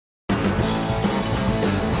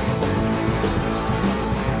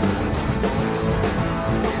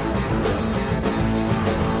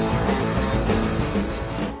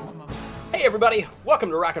everybody.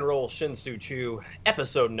 Welcome to Rock and Roll Shinsu Chu,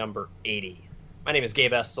 episode number 80. My name is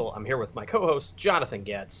Gabe Estel. I'm here with my co-host, Jonathan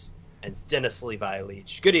Getz, and Dennis Levi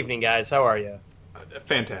Leach. Good evening, guys. How are you?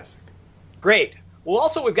 Fantastic. Great. Well,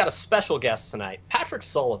 also, we've got a special guest tonight, Patrick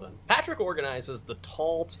Sullivan. Patrick organizes the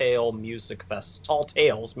Tall Tales Music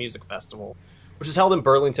Festival, which is held in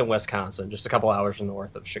Burlington, Wisconsin, just a couple hours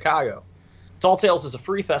north of Chicago. Tall Tales is a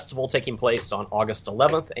free festival taking place on August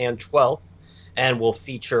 11th and 12th, and will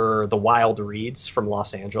feature the Wild Reeds from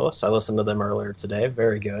Los Angeles. I listened to them earlier today.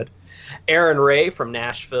 Very good. Aaron Ray from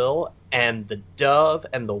Nashville, and the Dove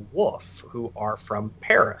and the Wolf, who are from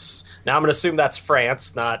Paris. Now, I'm going to assume that's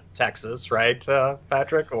France, not Texas, right,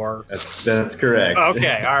 Patrick? Or That's correct.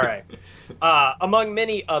 Okay, all right. Among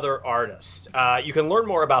many other artists. You can learn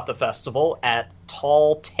more about the festival at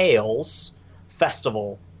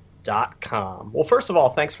talltalesfestival.com. Well, first of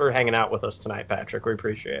all, thanks for hanging out with us tonight, Patrick. We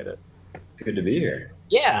appreciate it. Good to be here.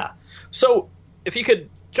 Yeah. So if you could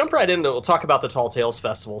jump right into it, we'll talk about the Tall Tales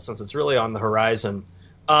Festival since it's really on the horizon.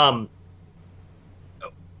 What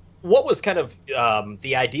was kind of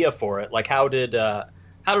the idea for it? Like, how did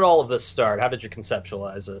all of this start? How did you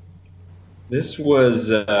conceptualize it? This was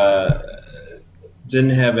didn't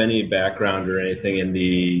have any background or anything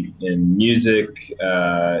in music,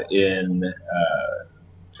 in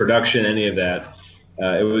production, any of that.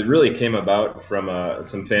 Really came about from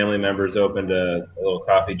some family members opened a little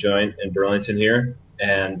coffee joint in Burlington here,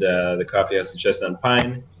 and the coffee house in Chestnut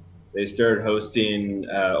Pine. They started hosting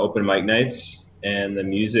open mic nights, and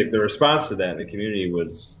the response to that in the community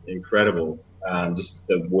was incredible. Just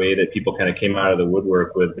the way that people kind of came out of the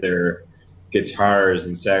woodwork with their guitars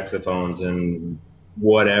and saxophones and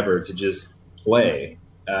whatever to just play.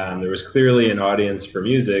 There was clearly an audience for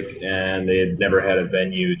music, and they had never had a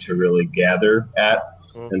venue to really gather at.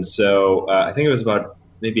 And so I think it was about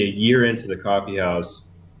maybe a year into the coffee house,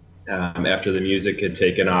 after the music had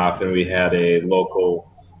taken off, and we had a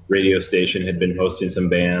local radio station had been hosting some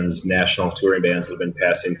bands, national touring bands that had been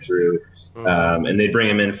passing through, and they'd bring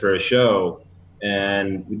them in for a show.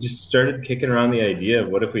 And we just started kicking around the idea of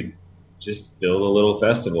what if we just build a little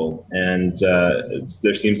festival, and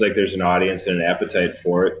there seems like there's an audience and an appetite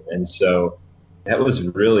for it. And so that was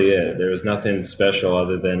really it. There was nothing special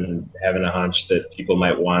other than having a hunch that people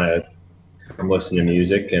might want to come listen to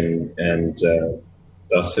music, and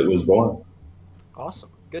thus it was born. Awesome.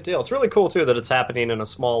 Good deal. It's really cool, too, that it's happening in a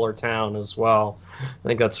smaller town as well. I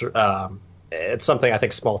think that's it's something I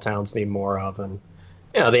think small towns need more of, and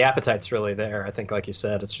the appetite's really there. I think, like you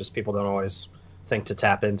said, it's just people don't always think to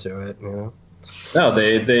tap into it, No,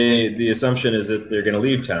 the assumption is that they're going to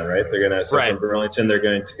leave town, right? They're going to, from Burlington, they're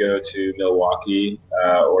going to go to Milwaukee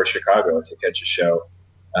or Chicago to catch a show.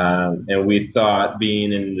 And we thought,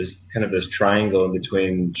 being in this triangle in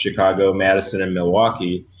between Chicago, Madison, and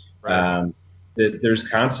Milwaukee, that there's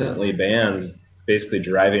constantly bands basically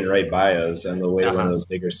driving right by us on the way to one of those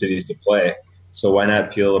bigger cities to play. So why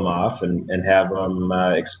not peel them off and have them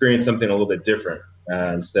experience something a little bit different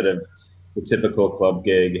instead of the typical club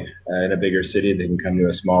gig in a bigger city? They can come to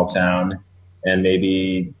a small town and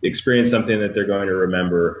maybe experience something that they're going to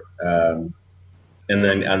remember. And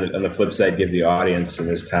then on the flip side, give the audience in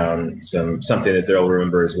this town something that they'll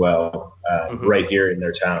remember as well, right here in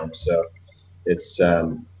their town. So it's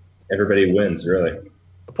everybody wins, really.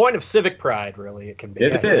 A point of civic pride, really, it can be.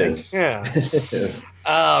 It is. Yeah. It is.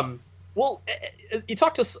 Well, you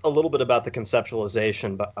talked to us a little bit about the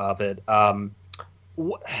conceptualization of it.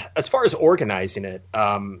 As far as organizing it,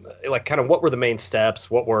 like kind of what were the main steps?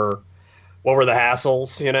 What were the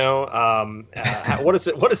hassles?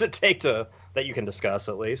 What does it take that you can discuss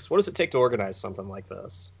at least? What does it take to organize something like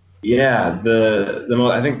this? Yeah,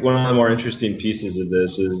 I think one of the more interesting pieces of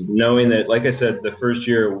this is knowing that, like I said, the first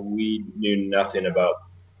year we knew nothing about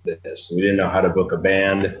this. We didn't know how to book a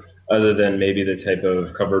band other than maybe the type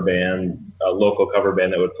of cover band, a local cover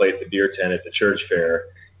band that would play at the beer tent at the church fair.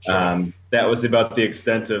 That was about the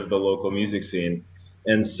extent of the local music scene.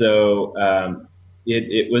 And so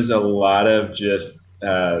it was a lot of just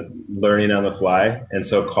learning on the fly. And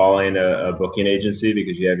so calling a booking agency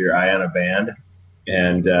because you have your eye on a band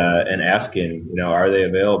and asking, are they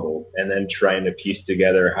available? And then trying to piece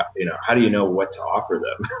together, how do you know what to offer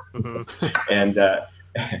them?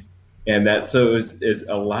 And that, so it was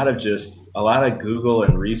a lot of Google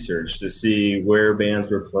and research to see where bands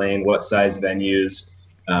were playing, what size venues,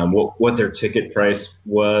 what their ticket price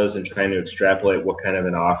was, and trying to extrapolate what kind of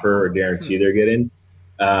an offer or guarantee they're getting.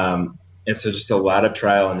 And so just a lot of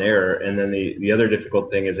trial and error. And then the other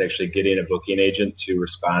difficult thing is actually getting a booking agent to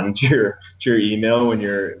respond to your email when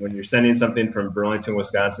you're sending something from Burlington,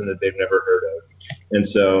 Wisconsin that they've never heard of. And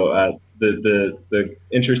so the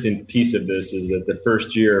interesting piece of this is that the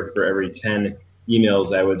first year, for every 10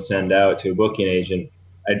 emails I would send out to a booking agent,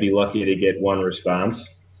 I'd be lucky to get one response.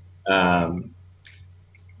 Going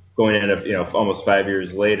in, almost 5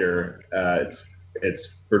 years later, it's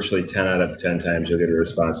virtually 10 out of 10 times you'll get a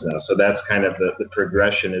response now. So that's kind of the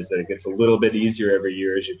progression, is that it gets a little bit easier every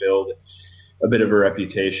year as you build a bit of a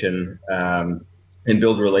reputation and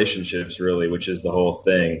build relationships, really, which is the whole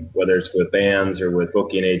thing, whether it's with bands or with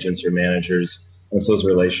booking agents or managers. Once those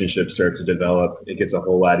relationships start to develop, it gets a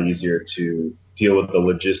whole lot easier to deal with the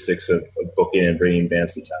logistics of booking and bringing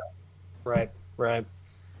bands to town. Right.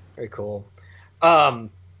 Very cool.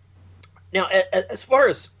 Now, as far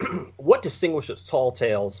as what distinguishes Tall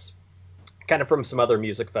Tales kind of from some other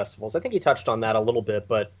music festivals, I think you touched on that a little bit,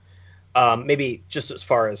 but maybe just as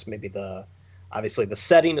far as maybe obviously the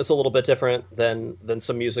setting is a little bit different than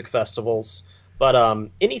some music festivals, but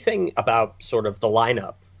anything about sort of the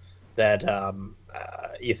lineup that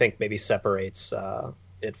you think maybe separates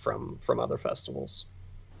it from other festivals?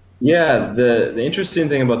 Yeah, the interesting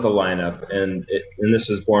thing about the lineup, and this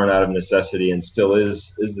was born out of necessity and still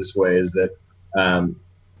is this way, is that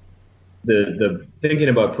the thinking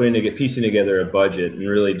about piecing together a budget and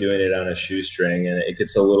really doing it on a shoestring, and it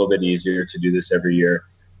gets a little bit easier to do this every year,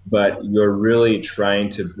 but you're really trying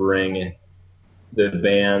to bring the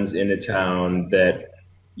bands into town that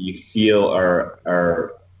you feel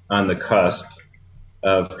are on the cusp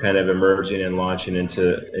of kind of emerging and launching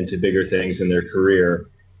into bigger things in their career,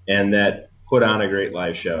 and that put on a great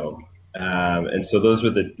live show. And so those were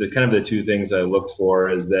the kind of the two things I look for,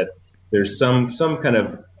 is that there's some kind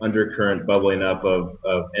of undercurrent bubbling up of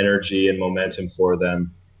energy and momentum for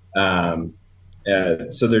them.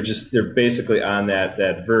 So they're basically on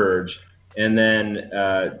that verge. And then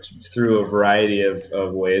through a variety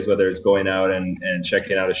of ways, whether it's going out and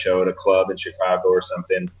checking out a show at a club in Chicago or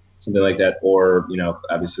something like that, or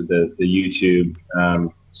obviously the YouTube,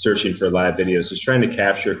 searching for live videos, just trying to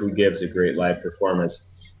capture who gives a great live performance.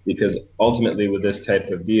 Because ultimately, with this type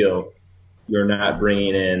of deal, you're not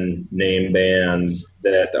bringing in name bands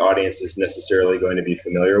that the audience is necessarily going to be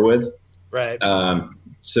familiar with. Right.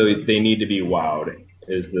 So they need to be wowed,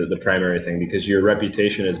 is the primary thing, because your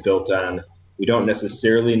reputation is built on, we don't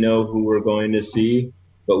necessarily know who we're going to see,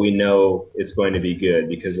 but we know it's going to be good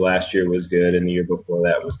because last year was good and the year before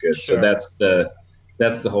that was good. Sure. So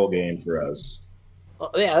that's the whole game for us.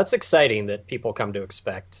 Well, yeah, that's exciting that people come to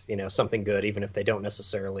expect, something good, even if they don't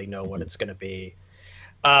necessarily know what it's going to be.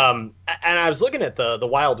 And I was looking at the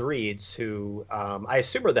Wild Reeds, who I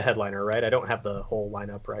assume are the headliner, right? I don't have the whole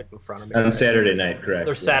lineup right in front of me. On Saturday night, correct?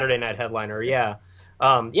 They're Saturday night headliner, yeah.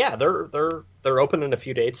 They're opening a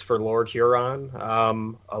few dates for Lord Huron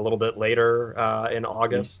a little bit later in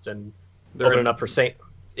August, and they're opening up for Saint.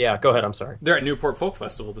 Yeah, go ahead. I'm sorry. They're at Newport Folk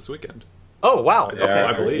Festival this weekend. Oh wow! Okay,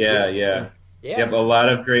 I believe. Yeah. Yep, a lot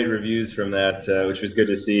of great reviews from that, which was good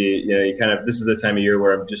to see. This is the time of year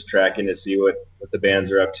where I'm just tracking to see what the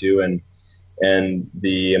bands are up to, and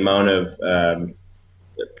the amount of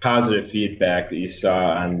positive feedback that you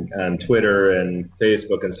saw on Twitter and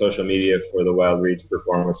Facebook and social media for the Wild Reeds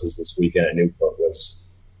performances this weekend at Newport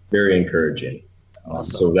was very encouraging.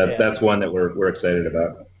 Awesome. So that's one that we're excited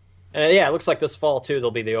about. It looks like this fall too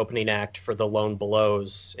they'll be the opening act for the Lone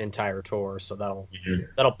Below's entire tour, so that'll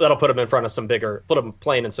put them in front of put them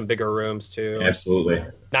playing in some bigger rooms too. Absolutely.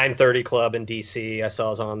 930 Club in DC I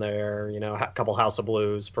saw is on there. A couple House of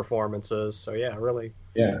Blues performances. So really.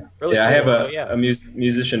 Yeah. Really cool. I have a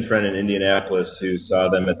musician friend in Indianapolis who saw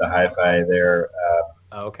them at the Hi-Fi there.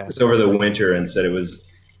 Okay. It's over the winter, and said it was.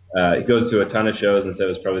 He goes to a ton of shows and said it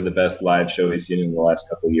was probably the best live show he's seen in the last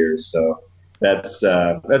couple of years. So. That's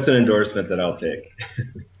an endorsement that I'll take.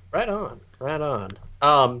 Right on.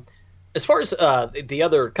 As far as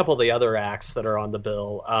the couple of the other acts that are on the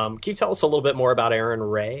bill, can you tell us a little bit more about Aaron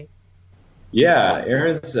Ray? Yeah,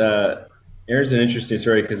 Aaron's an interesting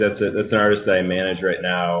story because that's an artist that I manage right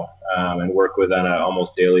now and work with on an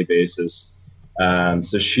almost daily basis.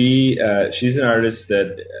 So she's an artist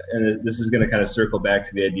that, and this is going to kind of circle back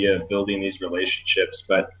to the idea of building these relationships,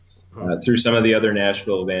 but. Through some of the other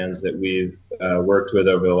Nashville bands that we've worked with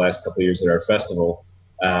over the last couple of years at our festival,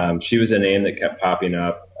 she was a name that kept popping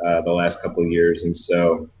up the last couple of years. And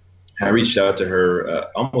so I reached out to her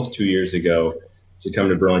almost 2 years ago to come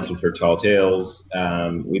to Burlington for Tall Tales.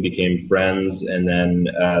 We became friends. And then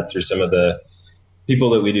through some of the people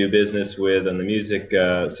that we do business with on the music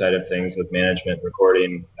side of things with management,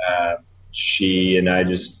 recording, she and I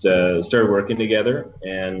just started working together.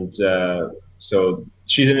 And so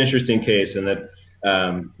she's an interesting case in that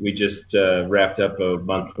we just wrapped up a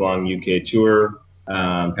month-long UK tour.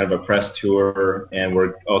 kind of a press tour, and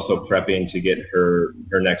we're also prepping to get her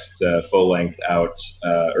next full length out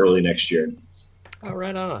early next year. Oh,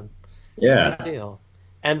 right on. Yeah. Good deal.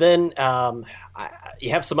 And then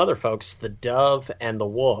you have some other folks, the Dove and the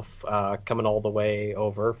Wolf, coming all the way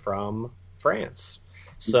over from France.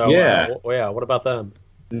 So what about them?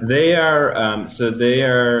 They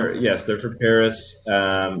are yes, they're from Paris.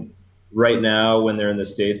 Right now, when they're in the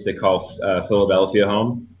States, they call Philadelphia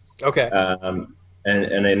home. Okay.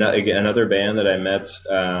 And another band that I met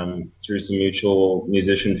through some mutual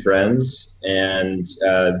musician friends, and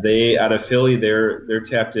they out of Philly, they're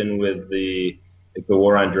tapped in with the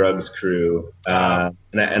War on Drugs crew,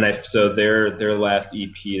 so their last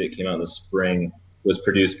EP that came out in the spring was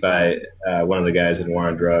produced by one of the guys in War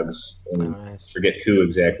on Drugs. And nice. Forget who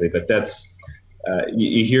exactly, but that's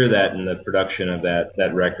you hear that in the production of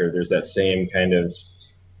that record. There's that same kind of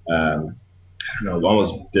I don't know,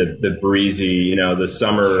 almost the breezy, the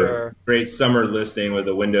summer, sure. Great summer listening with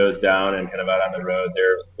the windows down and kind of out on the road.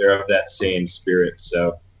 They're of that same spirit.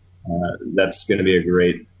 So that's going to be a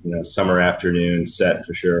great summer afternoon set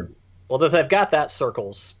for sure. Well, that they've got that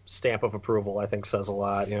Circle's stamp of approval, I think says a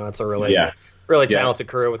lot. It's a really talented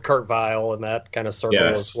crew with Kurt Vile and that kind of circle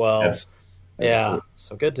as well. Absolutely. Yeah,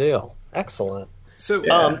 so good deal. Excellent. So,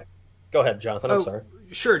 go ahead, Jonathan. I'm sorry.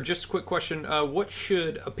 Sure. Just a quick question. What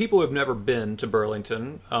should people who have never been to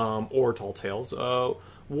Burlington or Tall Tales,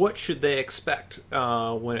 what should they expect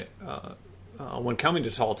when coming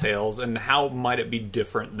to Tall Tales, and how might it be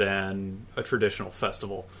different than a traditional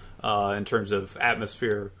festival in terms of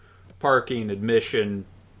atmosphere, parking, admission,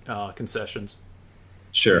 concessions?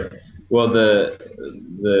 Sure. Well, the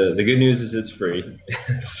good news is it's free,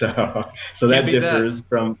 so that differs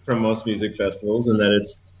from most music festivals in that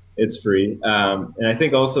it's free, and I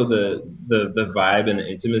think also the vibe and the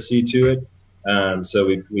intimacy to it. So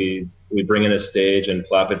we bring in a stage and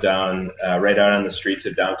plop it down right out on the streets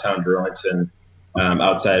of downtown Burlington,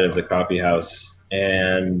 outside of the coffee house,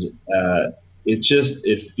 and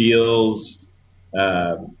it feels.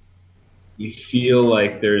 You feel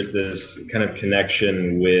like there's this kind of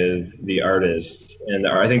connection with the artist, and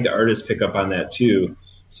I think the artists pick up on that too.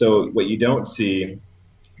 So what you don't see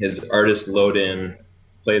is artists load in,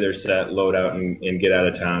 play their set, load out, and get out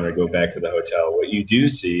of town or go back to the hotel. What you do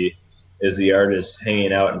see is the artists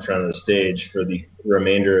hanging out in front of the stage for the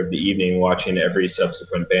remainder of the evening, watching every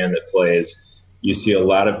subsequent band that plays. You see a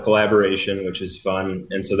lot of collaboration, which is fun,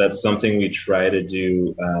 and so that's something we try to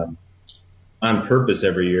do on purpose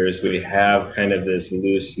every year. Is we have kind of this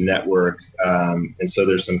loose network, and so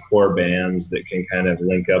there's some core bands that can kind of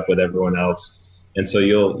link up with everyone else, and so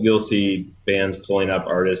you'll see bands pulling up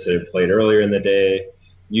artists that have played earlier in the day.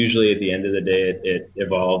 Usually at the end of the day, it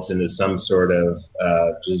evolves into some sort of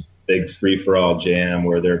just big free-for-all jam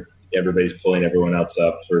where everybody's pulling everyone else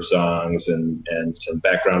up for songs and some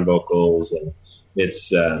background vocals, and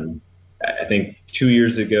it's I think 2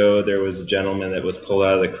 years ago, there was a gentleman that was pulled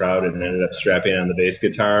out of the crowd and ended up strapping on the bass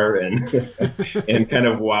guitar and and kind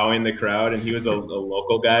of wowing the crowd. And he was a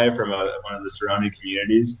local guy from one of the surrounding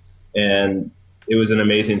communities. And it was an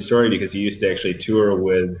amazing story because he used to actually tour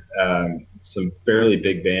with some fairly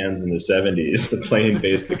big bands in the 70s, playing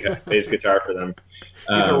bass guitar for them.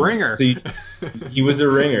 He's a ringer. So he was a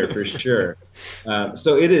ringer for sure.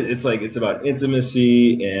 So it's about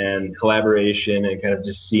intimacy and collaboration and kind of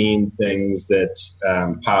just seeing things that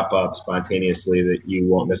pop up spontaneously that you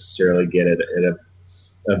won't necessarily get at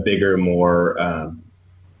a bigger, more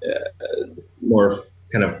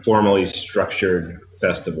kind of formally structured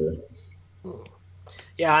festival.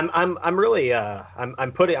 Yeah, I'm really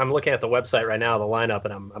I'm looking at the website right now, the lineup,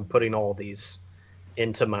 and I'm putting all these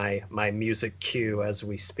into my music queue as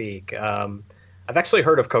we speak. I've actually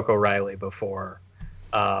heard of Coco Riley before,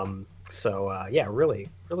 so really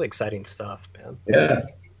exciting stuff, man.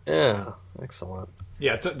 Yeah, excellent.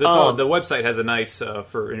 Yeah, the website has a nice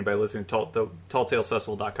for anybody listening.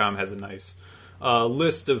 TallTalesFestival.com has a nice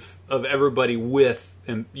list of everybody with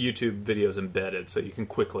YouTube videos embedded, so you can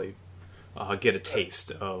quickly get a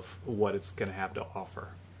taste of what it's going to have to offer.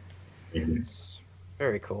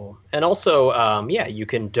 Very cool. And also, you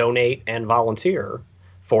can donate and volunteer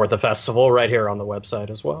for the festival right here on the website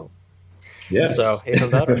as well. Yes. So even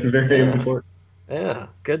better. Very important. Yeah,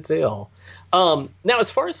 good deal. Now, as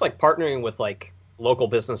far as like partnering with like local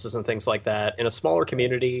businesses and things like that in a smaller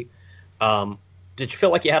community, did you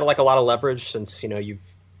feel like you had like a lot of leverage since you're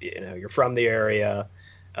from the area?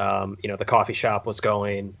 The coffee shop was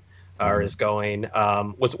going. Is going.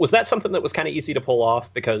 Was that something that was kind of easy to pull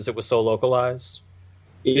off because it was so localized?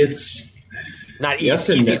 It's not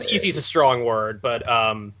easy. Easy is a strong word, but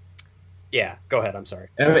Yeah, go ahead. I'm sorry.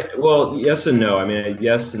 I mean, well, yes and no. I mean,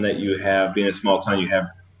 yes, in that you have, being a small town, you have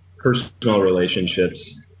personal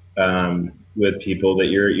relationships with people that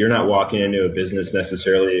you're not walking into a business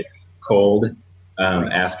necessarily cold,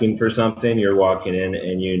 asking for something. You're walking in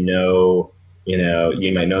and you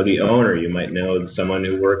might know the owner, you might know someone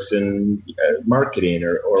who works in marketing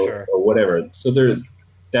Sure. or whatever. So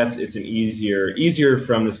it's an easier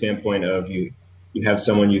from the standpoint of you have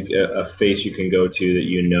someone a face you can go to that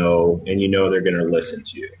and they're going to listen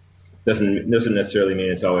to you. Doesn't necessarily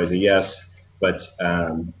mean it's always a yes, but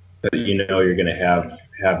you're going to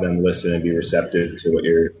have them listen and be receptive to what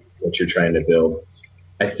you're trying to build.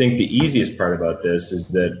 I think the easiest part about this is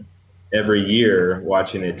that every year,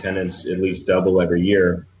 watching the attendance at least double every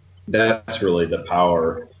year, that's really the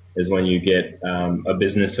power, is when you get a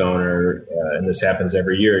business owner, and this happens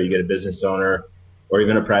every year, you get a business owner or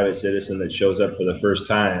even a private citizen that shows up for the first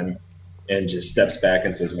time and just steps back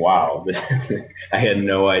and says, wow, I had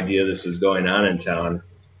no idea this was going on in town.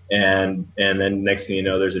 And then next thing you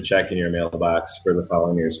know, there's a check in your mailbox for the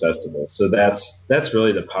following year's festival. So that's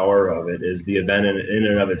really the power of it, is the event in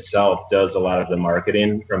and of itself does a lot of the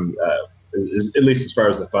marketing from, at least as far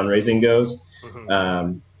as the fundraising goes.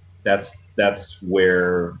 Mm-hmm. That's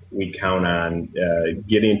where we count on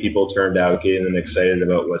getting people turned out, getting them excited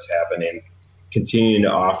about what's happening, continuing to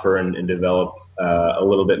offer and develop a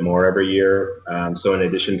little bit more every year. So in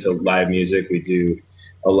addition to live music, we do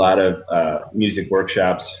a lot of music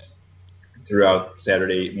workshops throughout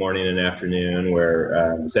Saturday morning and afternoon,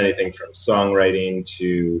 where it's anything from songwriting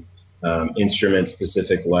to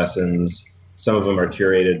instrument-specific lessons. Some of them are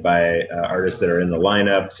curated by artists that are in the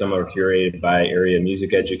lineup. Some are curated by area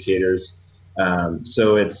music educators.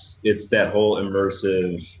 So it's that whole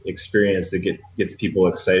immersive experience that gets people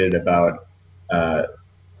excited about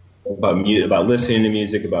listening to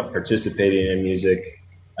music, about participating in music.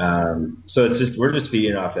 So we're just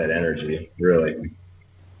feeding off that energy, really.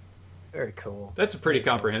 Very cool. That's a pretty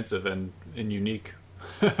comprehensive and unique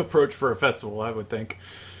approach for a festival, I would think.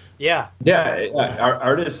 Yeah. Our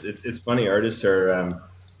artists, it's funny. Artists are.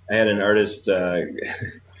 I had an artist,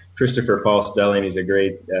 Christopher Paul Stelling. He's a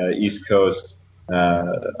great East Coast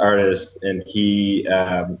artist, and he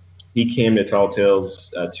came to Tall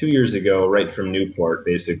Tales 2 years ago, right from Newport,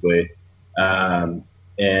 basically.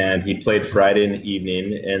 And he played Friday in the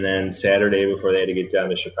evening, and then Saturday, before they had to get down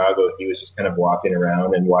to Chicago, he was just kind of walking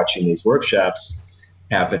around and watching these workshops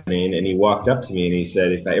happening. And he walked up to me and he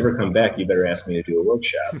said, "If I ever come back, you better ask me to do a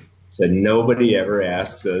workshop." He said, "Nobody ever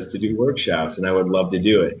asks us to do workshops, and I would love to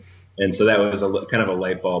do it." And so that was kind of a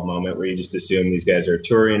light bulb moment, where you just assume these guys are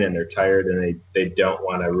touring and they're tired and they don't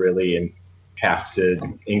want to really have to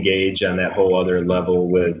engage on that whole other level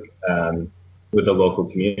with the local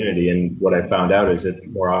community. And what I found out is that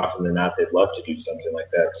more often than not, they'd love to do something like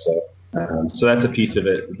that. So that's a piece of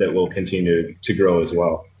it that will continue to grow as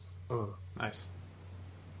well. Nice.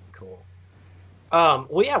 Cool. Well,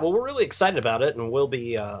 we're really excited about it, and we'll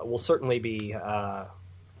certainly be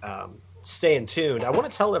staying tuned. I want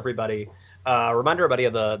to tell everybody, remind everybody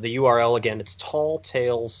of the URL again. It's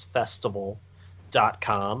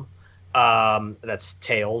talltalesfestival.com. That's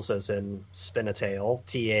tails as in spin a tail,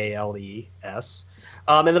 TALES.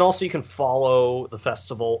 And then also you can follow the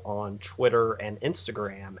festival on Twitter and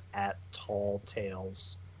Instagram at Tall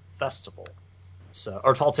Tales Festival.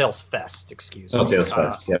 Or Tall Tales Fest, excuse me. Tall Tales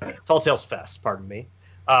Fest, yeah. Tall Tales Fest, pardon me.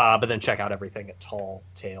 But then check out everything at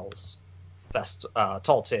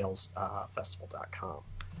talltalesfestival.com.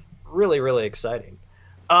 Really, really exciting.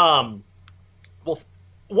 Well,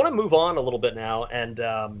 want to move on a little bit now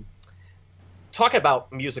and talk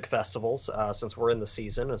about music festivals, since we're in the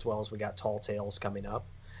season, as well as we got Tall Tales coming up.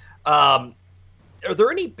 Are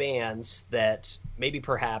there any bands that maybe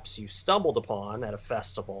perhaps you stumbled upon at a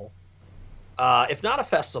festival? If not a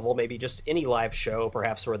festival, maybe just any live show,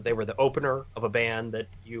 perhaps where they were the opener of a band that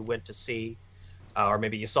you went to see, or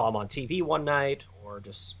maybe you saw them on TV one night, or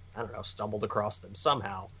just, I don't know, stumbled across them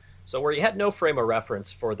somehow. So where you had no frame of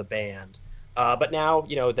reference for the band, but now,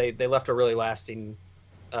 they left a really lasting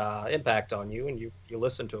impact on you, and you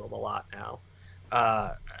listen to them a lot now.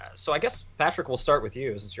 So I guess, Patrick, we'll start with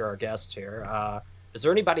you, since you're our guest here. Is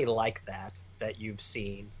there anybody like that you've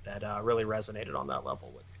seen that really resonated on that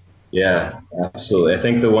level with you? Yeah, absolutely. I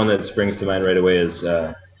think the one that springs to mind right away is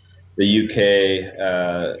the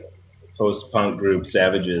UK post-punk group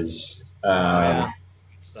Savages.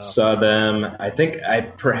 Saw them. I think I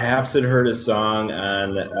perhaps had heard a song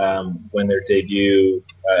on when their debut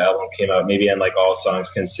album came out, maybe on like All Songs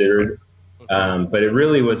Considered. But it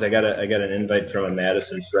really was, I got an invite from a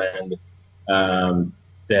Madison friend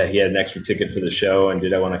that he had an extra ticket for the show, and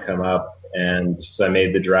did I want to come up? And so I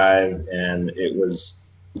made the drive, and it was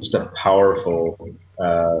just a powerful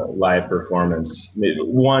live performance.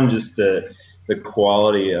 One, just the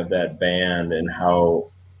quality of that band and how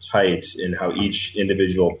tight and how each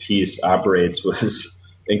individual piece operates was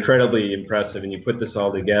incredibly impressive. And you put this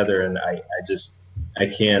all together, and I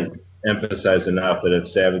can't emphasize enough that if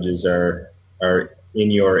Savages are in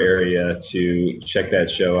your area, to check that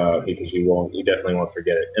show out, because you definitely won't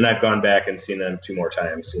forget it. And I've gone back and seen them 2 more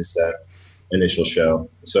times since that initial show,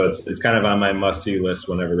 so it's kind of on my must-see list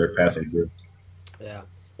whenever they're passing through. Yeah,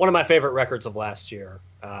 one of my favorite records of last year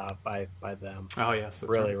by them. Oh yes, that's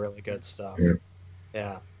really right. really good stuff.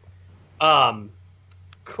 Yeah.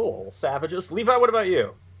 Cool. Savages. Levi, what about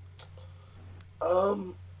you?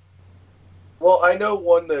 Well, I know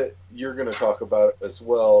one that you're going to talk about as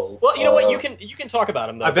well. Well, you know what? You can talk about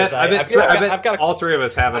them though. I bet I've got all 3 of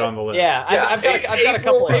us have it on the list. Yeah, I've got a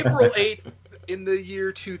couple. April 8th in the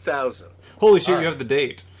year 2000. Holy shit, you have the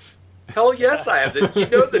date. Hell yes, I have. You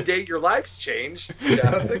know the date your life's changed.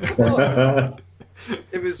 Jonathan, come on.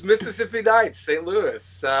 It was Mississippi Nights, St.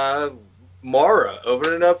 Louis. Mara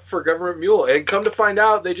opening up for Government Mule. And come to find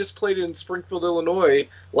out, they just played in Springfield, Illinois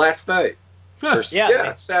last night. Huh.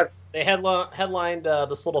 Saturday. They headlined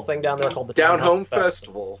this little thing down there called the Down Home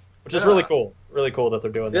Festival. Which is really cool. Really cool that they're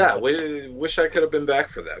doing that. Yeah, we wish I could have been back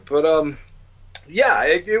for that. But, yeah,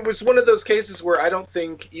 it was one of those cases where I don't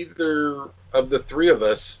think either of the 3 of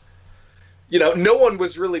us, no one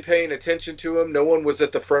was really paying attention to him. No one was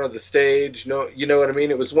at the front of the stage. No, you know what I mean?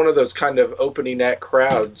 It was one of those kind of opening act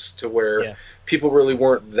crowds to where people really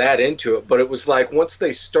weren't that into it. But it was like once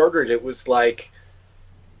they started, it was like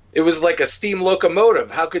a steam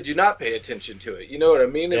locomotive. How could you not pay attention to it? You know what I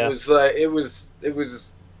mean? Yeah. It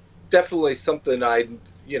was definitely something I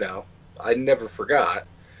never forgot.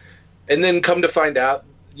 And then come to find out,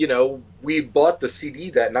 we bought the CD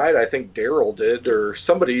that night. I think Daryl did, or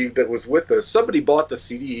somebody that was with us. Somebody bought the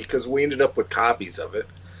CD because we ended up with copies of it.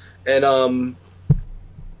 And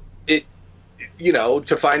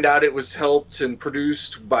to find out it was helped and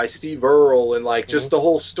produced by Steve Earle, and just the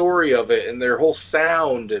whole story of it and their whole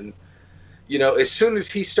sound, and as soon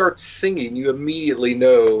as he starts singing, you immediately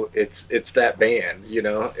know it's that band,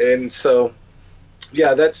 and so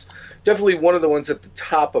that's definitely one of the ones at the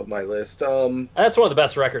top of my list. That's one of the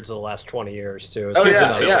best records of the last 20 years too.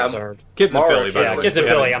 Kids in Philly, by the way. Kids in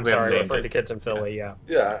Philly. I'm We haven't sorry, named referring it. to Kids in Philly. Yeah.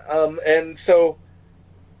 Yeah, and so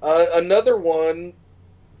another one.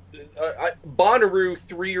 Bonnaroo,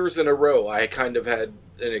 3 years in a row, I kind of had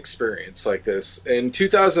an experience like this. In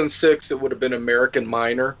 2006, it would have been American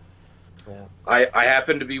Minor. Yeah. I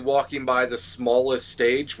happened to be walking by the smallest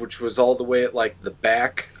stage, which was all the way at the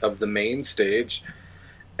back of the main stage,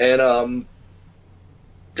 and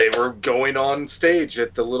they were going on stage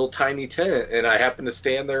at the little tiny tent, and I happened to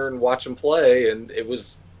stand there and watch them play, and it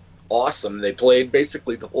was awesome. They played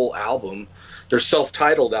basically the whole album, their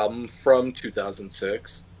self-titled album from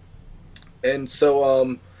 2006. And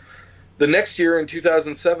so the next year in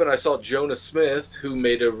 2007, I saw Jonah Smith, who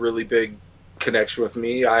made a really big connection with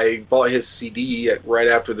me. I bought his CD right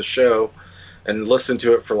after the show and listened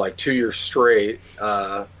to it for 2 years straight.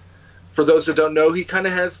 For those that don't know, he kind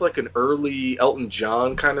of has an early Elton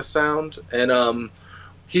John kind of sound. And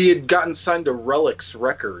he had gotten signed to Relics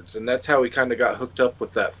Records, and that's how he kind of got hooked up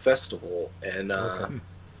with that festival. And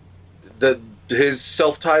his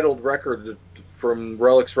self-titled record from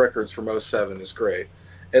Relics Records from 2007 is great.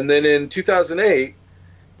 And then in 2008,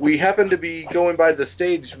 we happened to be going by the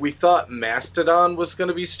stage. We thought Mastodon was going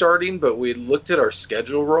to be starting, but we looked at our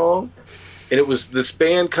schedule wrong, and it was this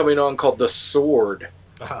band coming on called The Sword.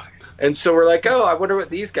 And so we're like, oh, I wonder what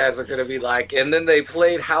these guys are going to be like. And then they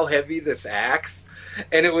played How Heavy This Axe,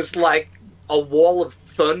 and it was like a wall of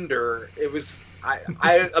thunder. It was,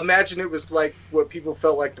 I imagine it was like what people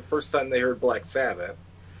felt like the first time they heard Black Sabbath.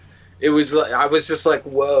 It was, I was just like,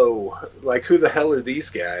 whoa, who the hell are these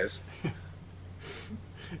guys?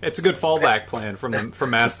 It's a good fallback plan from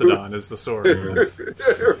Mastodon is The Sword.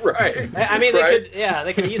 Right. I mean,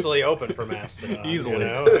 they could easily open for Mastodon. Easily.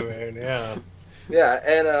 Yeah. Yeah,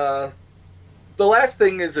 and the last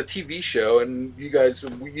thing is a TV show, and you guys,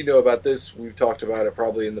 know about this. We've talked about it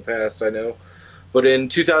probably in the past, I know. But in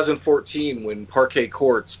 2014, when Parquet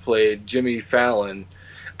Courts played Jimmy Fallon,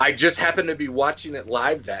 I just happened to be watching it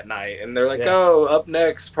live that night, and they're like, oh, up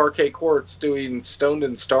next, Parquet Courts doing Stoned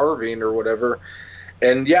and Starving or whatever.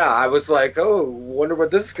 And I was like, oh, wonder what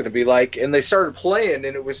this is going to be like. And they started playing,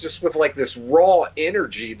 and it was just with this raw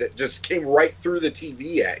energy that just came right through the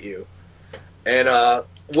TV at you. And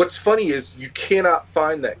what's funny is you cannot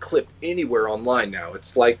find that clip anywhere online now.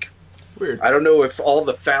 It's Weird. I don't know if all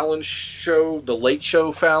the the Late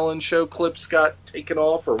Show Fallon show clips got taken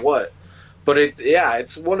off or what. But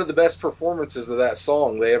it's one of the best performances of that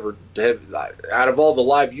song they ever have. Out of all the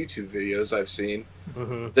live YouTube videos I've seen,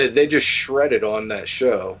 they just shredded on that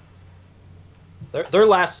show. Their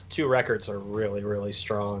last two records are really, really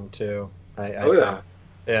strong too. Yeah,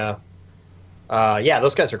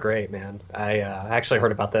 those guys are great, man. I actually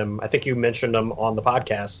heard about them. I think you mentioned them on the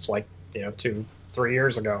podcast, 2-3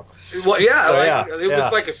 years ago. Well, yeah, So, it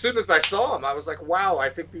was like as soon as I saw them, I was like, wow, I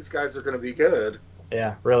think these guys are going to be good.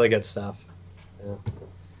 Yeah, really good stuff. Yeah.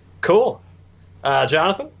 Cool.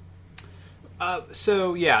 Jonathan?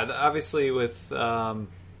 Obviously with Marat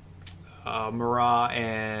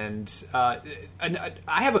and I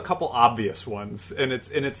have a couple obvious ones, and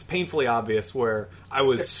it's painfully obvious where I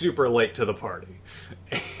was super late to the party,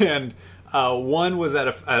 and one was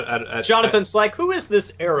at Jonathan's like, who is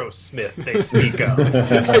this Aerosmith they speak of?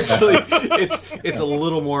 Actually, it's a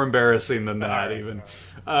little more embarrassing than that even.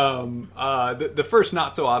 The first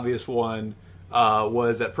not so obvious one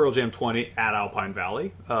was at Pearl Jam 20 at Alpine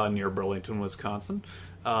Valley near Burlington, Wisconsin,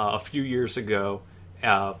 a few years ago.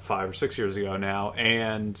 5 or 6 years ago now,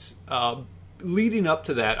 and leading up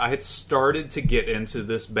to that, I had started to get into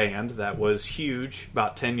this band that was huge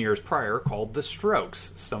about 10 years prior called The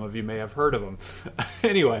Strokes. Some of you may have heard of them.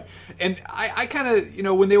 Anyway, and I kind of,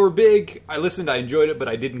 when they were big, I listened, I enjoyed it, but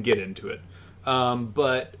I didn't get into it.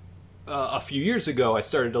 But a few years ago, I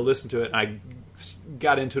started to listen to it, and I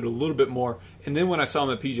got into it a little bit more, and then when I saw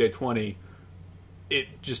them at PJ 20,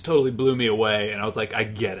 it just totally blew me away, and I was like, I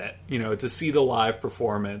get it. To see the live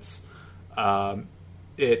performance,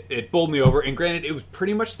 it bowled me over. And granted, it was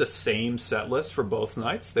pretty much the same set list for both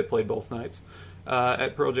nights. They played both nights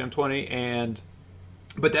at Pearl Jam 20,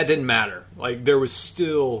 but that didn't matter. Like there was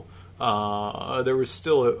still a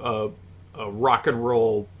rock and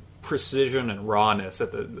roll precision and rawness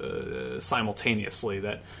at the simultaneously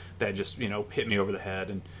that just hit me over the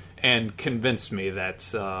head and convinced me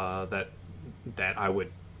that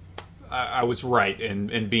I was right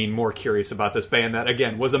in being more curious about this band that,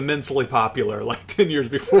 again, was immensely popular like 10 years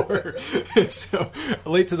before. So,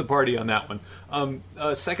 late to the party on that one.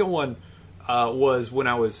 Second one was when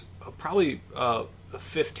I was probably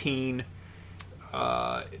 15.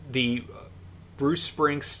 The Bruce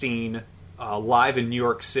Springsteen live in New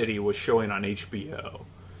York City was showing on HBO.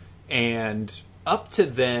 And up to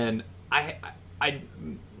then, it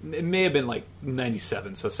may have been like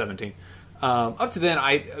 97, so 17. Up to then,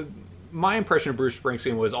 my impression of Bruce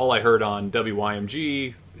Springsteen was all I heard on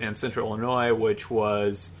WYMG in Central Illinois, which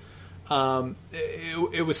was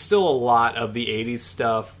it was still a lot of the 80s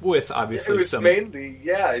stuff with obviously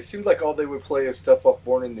it seemed like all they would play is stuff off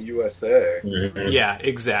Born in the USA. Mm-hmm. Yeah,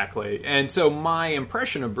 exactly. And so my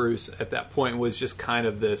impression of Bruce at that point was just kind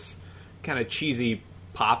of this kind of cheesy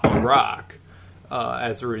poppy rock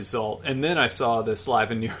as a result. And then I saw this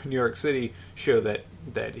live in New York City show that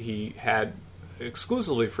he had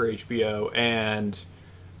exclusively for HBO, and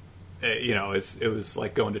it was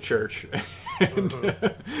like going to church, and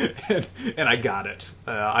I got it.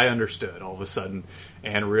 I understood all of a sudden,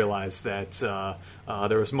 and realized that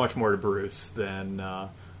there was much more to Bruce than the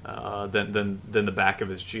back of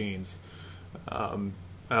his jeans.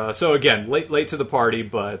 So again, late to the party,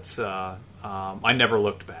 but I never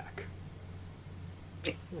looked back.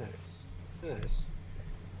 Nice.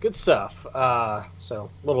 Good stuff. So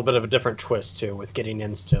a little bit of a different twist too, with getting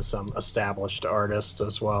into some established artists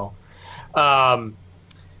as well. Well,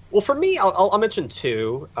 for me, I'll mention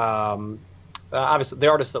two. Obviously, the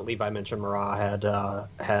artist that Levi mentioned, Marat,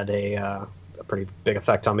 had a pretty big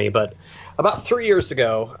effect on me. But about 3 years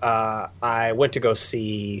ago, I went to go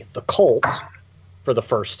see The Cult for the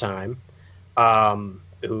first time,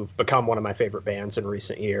 who've become one of my favorite bands in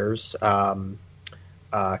recent years. They've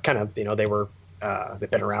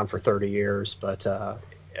been around for 30 years, but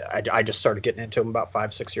I just started getting into them about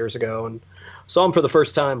 5-6 years ago, and saw them for the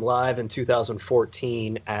first time live in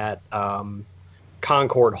 2014 at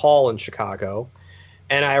Concord Hall in Chicago.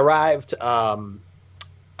 And I arrived, I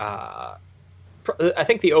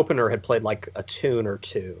think the opener had played like a tune or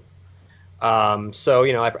two. So,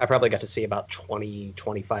 I probably got to see about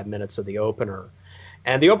 20-25 minutes of the opener.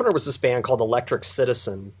 And the opener was this band called Electric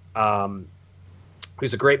Citizen,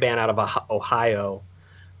 who's a great band out of Ohio.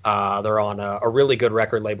 They're on a really good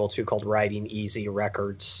record label, too, called Riding Easy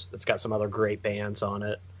Records. It's got some other great bands on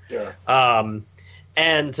it. Yeah.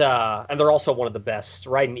 And they're also one of the best.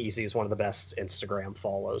 Riding Easy is one of the best Instagram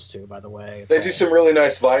follows, too, by the way. They do some really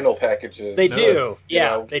nice vinyl packages. They do.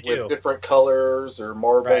 Yeah, they do. With different colors or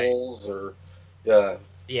marbles or, yeah.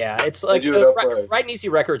 Yeah, it's like Riding Riding Easy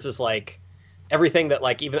Records is like everything that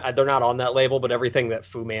like even they're not on that label, but everything that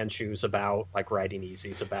Fu Manchu's about, like Riding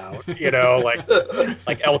Easy's about,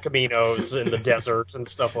 like El Camino's in the deserts and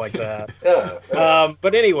stuff like that.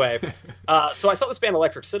 But anyway, so I saw this band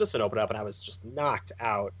Electric Citizen open up, and I was just knocked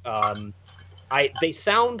out. They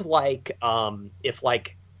sound like if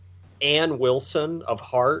like Ann Wilson of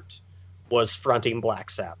Heart was fronting Black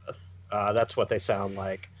Sabbath. That's what they sound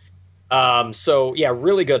like. So yeah,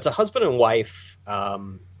 really good. It's a husband and wife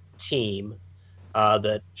team.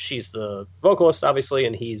 That she's the vocalist, obviously,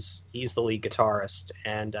 and he's the lead guitarist,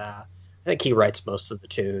 and I think he writes most of the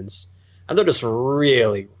tunes. And they're just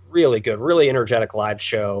really, really good, really energetic live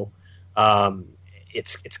show.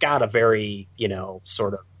 It's got a very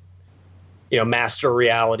sort of Master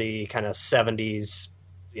Reality kind of 70s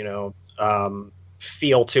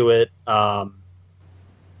feel to it. And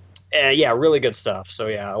yeah, really good stuff. So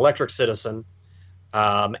yeah, Electric Citizen.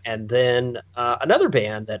 And then another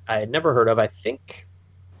band that I had never heard of, I think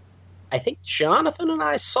Jonathan and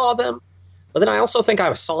I saw them, but then I also think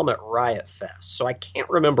I saw them at Riot Fest, so I can't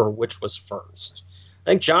remember which was first.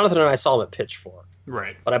 I think Jonathan and I saw them at Pitchfork.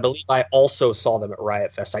 Right. But I believe I also saw them at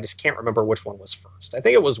Riot Fest. I just can't remember which one was first. I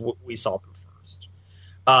think it was we saw them first.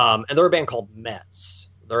 And they're a band called Mets.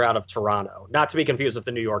 They're out of Toronto. Not to be confused with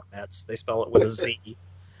the New York Mets. They spell it with a Z.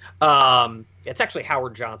 It's actually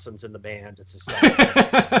Howard Johnson's in the band. It's his son.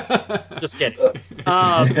 Just kidding.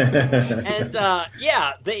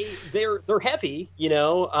 Yeah, they're heavy.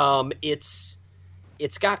 It's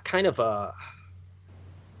got kind of a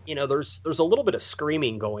there's a little bit of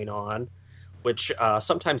screaming going on, which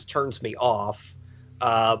sometimes turns me off.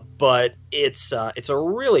 But it's a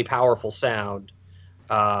really powerful sound.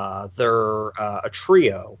 They're a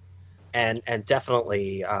trio, and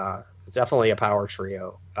definitely a power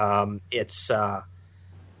trio. It's got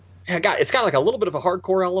like a little bit of a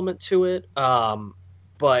hardcore element to it,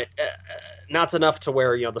 but not enough to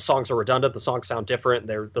where the songs are redundant. The songs sound different.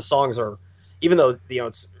 The songs are, even though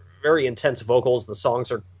it's very intense vocals, the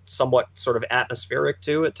songs are somewhat sort of atmospheric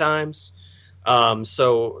too at times.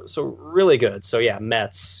 So really good. So yeah,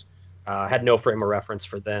 Mets had no frame of reference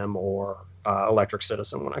for them or Electric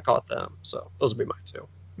Citizen when I caught them. So those would be my two.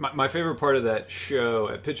 My favorite part of that show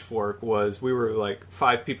at Pitchfork was we were like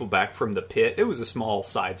 5 people back from the pit. It was a small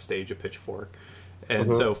side stage at Pitchfork.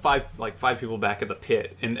 And so five people back at the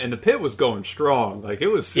pit. And the pit was going strong. Like, it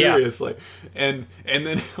was serious. Yeah. Like, and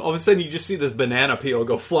then all of a sudden you just see this banana peel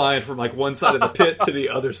go flying from like one side of the pit to the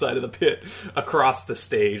other side of the pit across the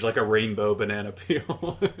stage, like a rainbow banana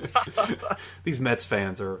peel. These Mets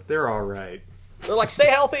fans they're all right. They're like, stay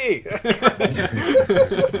healthy. I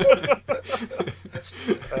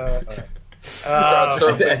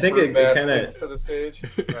think it kind of to the stage.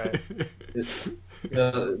 Right.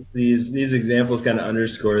 These examples kind of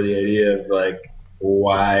underscore the idea of like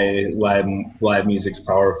why live music's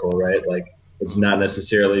powerful, right? Like, it's not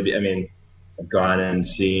necessarily. I mean, I've gone and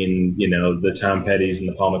seen the Tom Pettys and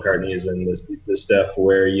the Paul McCartneys and the stuff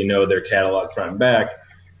where their catalog front and back,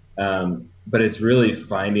 but it's really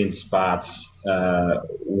finding spots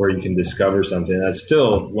where you can discover something. That's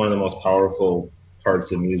still one of the most powerful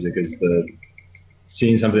parts of music, is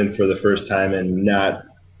seeing something for the first time and not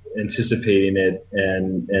anticipating it,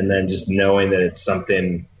 and then just knowing that it's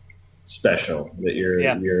something special, that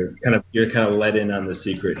you're kind of let in on the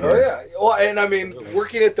secret here. Oh yeah. Well, and I mean,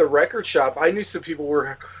 working at the record shop, I knew some people who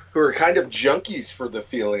were kind of junkies for the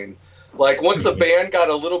feeling. Like, once a band got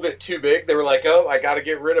a little bit too big, they were like, "Oh, I got to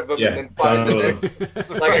get rid of them and then find the next."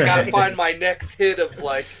 Like, I got to find my next hit of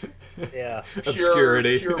like,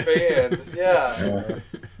 obscurity, pure band. Yeah.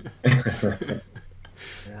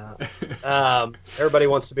 Everybody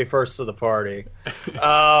wants to be first to the party.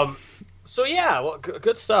 So yeah, well,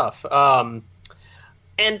 good stuff. And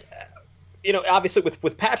obviously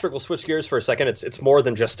with Patrick, we'll switch gears for a second. It's more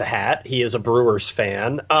than just a hat. He is a Brewers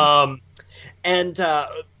fan. And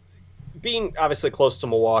being obviously close to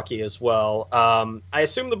Milwaukee as well, I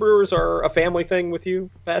assume the Brewers are a family thing with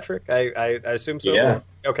you, Patrick? I assume so? Yeah.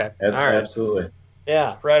 Okay. All right. Absolutely.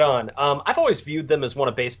 Yeah, right on. I've always viewed them as one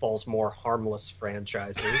of baseball's more harmless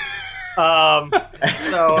franchises. I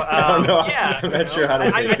don't know. Yeah, I'm not sure how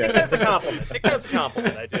to take I think that's a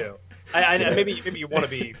compliment. I do. Maybe you want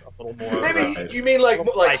to be a little more. Maybe you mean like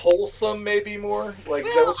wholesome, maybe more. Like,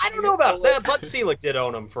 well, I don't know about that. Bud Selig did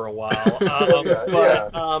own them for a while,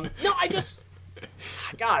 no, I just,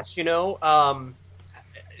 gosh,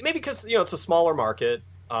 maybe because it's a smaller market.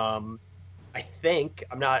 I think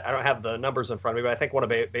I don't have the numbers in front of me, but I think one of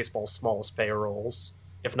baseball's smallest payrolls,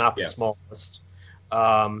 if not the smallest.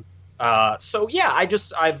 So yeah,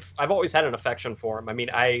 I've always had an affection for him. I mean,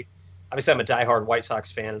 obviously I'm a diehard White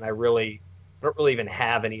Sox fan, and I really don't really even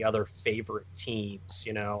have any other favorite teams.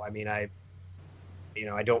 I mean, I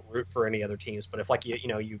don't root for any other teams. But if like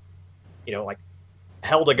you like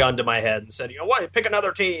held a gun to my head and said, what, pick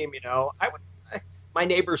another team, I would. My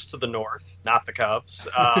neighbors to the north, not the Cubs,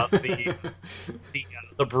 the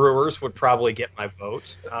Brewers would probably get my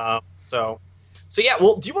vote. So yeah.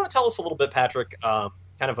 Well, do you want to tell us a little bit, Patrick, kind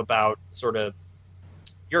of about sort of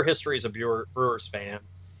your history as a Brewers fan?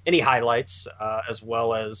 Any highlights, as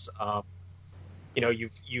well as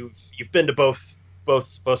you've been to both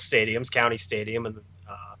stadiums, County Stadium and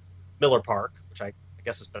Miller Park, which I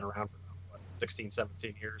guess has been around for 16,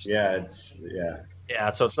 17 years. Yeah,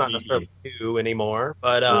 so it's not necessarily new anymore.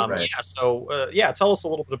 But right. Tell us a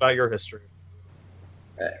little bit about your history.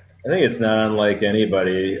 I think it's not unlike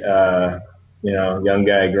anybody. Young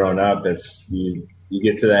guy growing up. It's you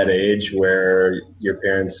get to that age where your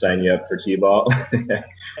parents sign you up for t-ball,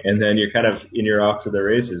 and then you're off to the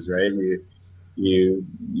races, right?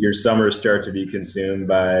 Your summers start to be consumed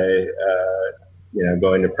by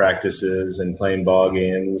going to practices and playing ball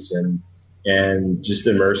games and just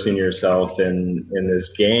immersing yourself in this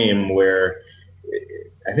game where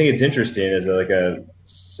I think it's interesting as like a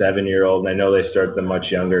 7-year-old, and I know they start them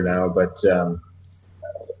much younger now, but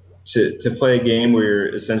to play a game where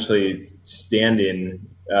you're essentially standing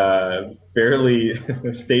fairly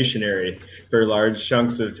stationary for large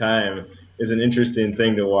chunks of time is an interesting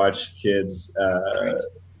thing to watch kids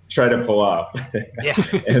try to pull off. Yeah.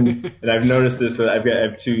 and I've noticed this. I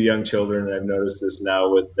have 2 young children, and I've noticed this now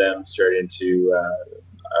with them starting to.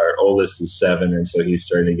 Our oldest is 7, and so he's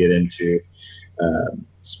starting to get into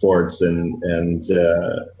sports and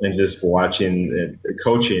just watching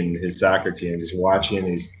coaching his soccer team, just watching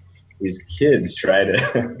these kids try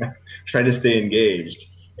to stay engaged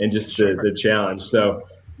and just the challenge. So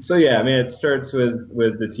yeah, I mean, it starts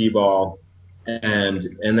with the t-ball. And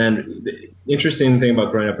then the interesting thing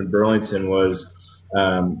about growing up in Burlington was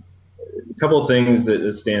a couple of things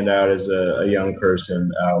that stand out as a young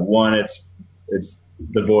person. One, it's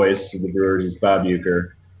the voice of the Brewers is Bob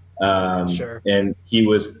Uecker. Sure. And he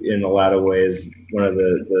was in a lot of ways one of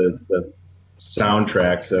the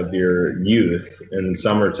soundtracks of your youth in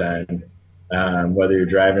summertime. Whether you're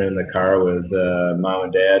driving in the car with mom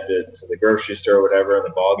and dad to the grocery store or whatever, and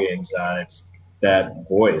the ball game's on, it's that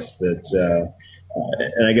voice that,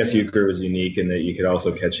 and I guess Uecker was unique in that you could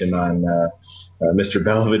also catch him on Mr.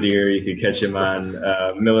 Belvedere. You could catch him on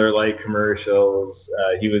Miller Lite commercials.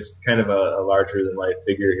 He was kind of a larger than life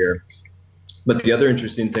figure here. But the other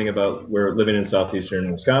interesting thing about we're living in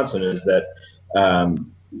southeastern Wisconsin is that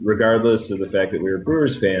regardless of the fact that we were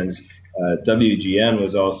Brewers fans, WGN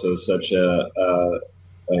was also such a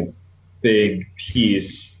big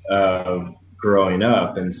piece of growing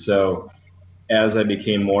up. And so as I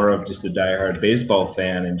became more of just a diehard baseball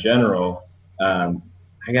fan in general, I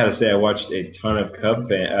got to say I watched a ton of Cub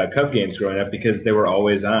games growing up because they were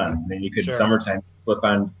always on. I mean, you could summertime flip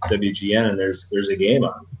on WGN and there's a game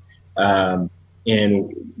on.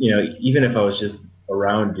 And even if I was just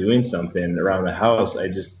around doing something around the house, I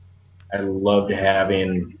loved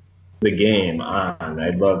having the game on.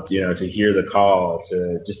 I loved to hear the call,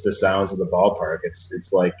 to just the sounds of the ballpark.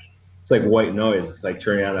 It's like white noise. It's like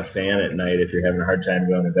turning on a fan at night if you're having a hard time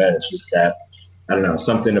going to bed. It's just that, I don't know,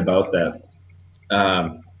 something about that.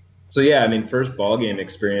 So yeah, I mean, first ball game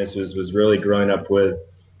experience was really growing up with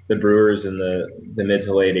the Brewers in the mid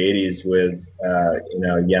to late 80s with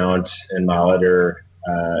Yount and Molitor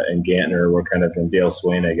and Gantner were kind of, and Dale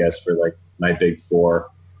Swain, I guess, for like my big 4.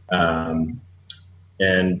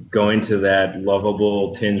 And going to that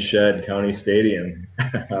lovable tin shed County Stadium.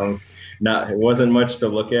 It wasn't much to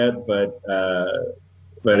look at, but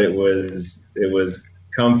it was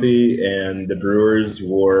comfy, and the Brewers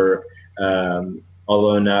were,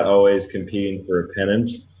 although not always competing for a pennant,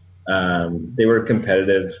 they were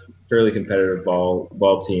fairly competitive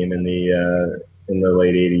ball team in the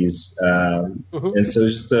late 80s, and so it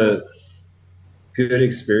was just a good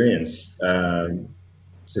experience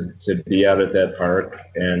to be out at that park,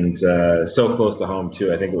 and so close to home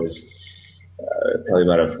too. I think it was probably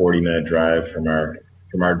about a 40-minute drive from our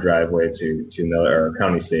driveway to Miller or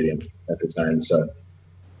County Stadium at the time. So I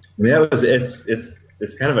mean, it's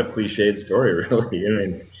kind of a cliched story, really. I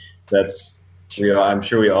mean, I'm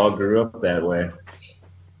sure we all grew up that way.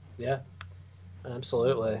 Yeah,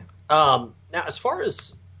 absolutely. Now, as far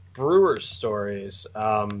as Brewers stories,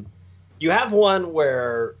 you have one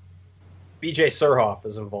where B.J. Surhoff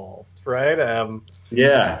is involved, right?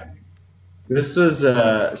 Yeah. This was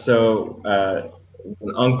an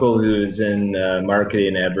uncle who's in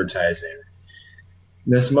marketing and advertising.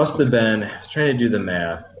 This must have been, I was trying to do the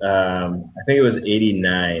math. I think it was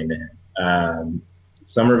 89.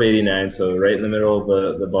 summer of '89, so right in the middle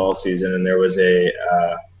of the ball season, and there was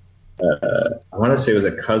I want to say it was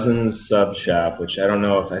a Cousins sub shop, which I don't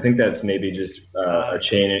know if, I think that's maybe just a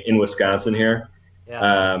chain in Wisconsin here.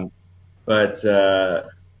 Yeah. But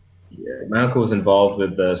my uncle was involved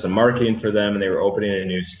with some marketing for them, and they were opening a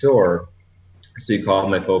new store. So he called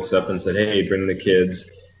my folks up and said, "Hey, bring the kids.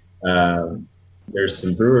 There's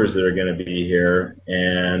some Brewers that are going to be here."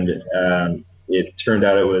 And it turned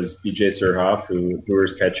out it was B.J. Surhoff, who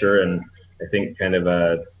Brewers catcher, and I think kind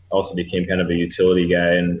of also became kind of a utility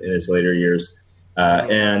guy in his later years.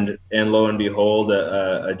 And lo and behold,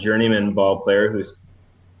 a journeyman ball player who's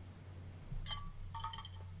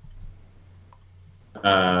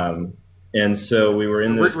and so we were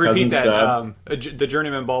in this Repeat Cousins that. subs. The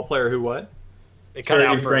journeyman ball player who what? It cut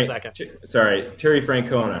out for a second. Terry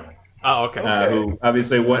Francona. Oh, okay. Who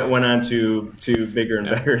obviously went on to bigger and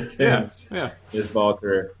better things Yeah. his ball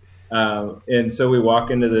career. And so we walk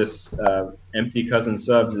into this empty Cousins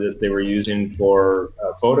subs that they were using for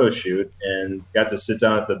a photo shoot, and got to sit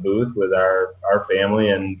down at the booth with our family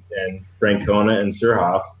and Francona and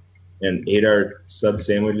Surhoff, and ate our sub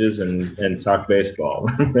sandwiches and talked baseball.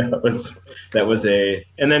 that was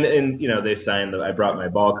and then they signed them. I brought my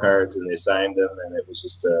ball cards and they signed them, and it was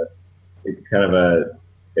just a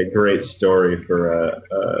great story for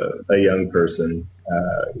a young person.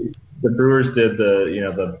 The Brewers did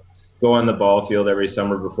the go on the ball field every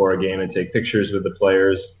summer before a game and take pictures with the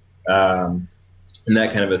players, and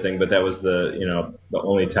that kind of a thing. But that was the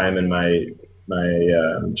only time in my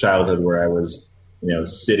childhood where I was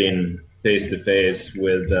sitting face to face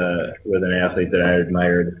with an athlete that I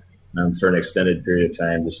admired for an extended period of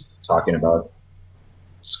time, just talking about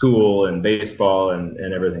school and baseball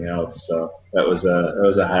and everything else. So that was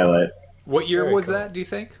a highlight. What year was that, do you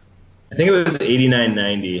think? I think it was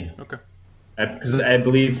 89-90. Okay. Because I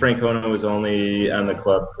believe Francona was only on the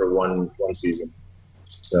club for one season.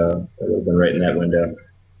 So it would have been right in that window.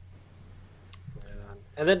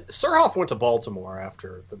 And then Surhoff went to Baltimore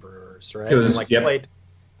after the Brewers, right? It was,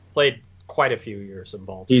 played quite a few years in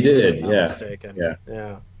Baltimore. He did, if I'm not mistaken. Yeah.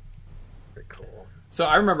 Very cool. So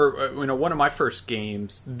I remember, one of my first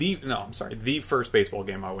games, the first baseball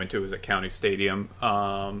game I went to was at County Stadium.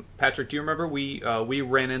 Patrick, do you remember we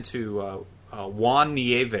ran into Juan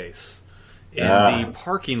Nieves in the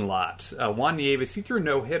parking lot? Juan Nieves, he threw a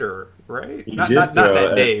no-hitter, right? Not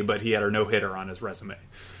that day, but he had a no-hitter on his resume.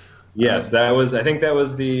 Yes, I think that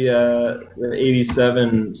was the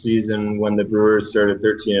 87 season when the Brewers started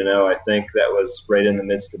 13-0. I think that was right in the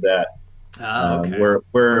midst of that. Okay.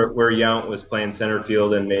 Where Yount was playing center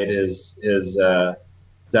field and made his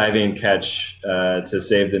diving catch to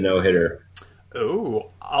save the no-hitter. Oh,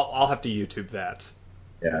 I'll have to YouTube that.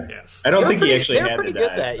 Yeah. Yes. I don't think he actually had to dive. They were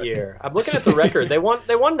pretty good that year. I'm looking at the record. They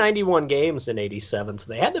won 91 games in 87,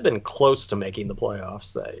 so they had to have been close to making the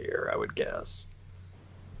playoffs that year, I would guess.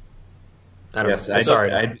 I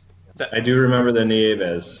do remember the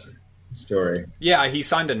Nieves story. Yeah, he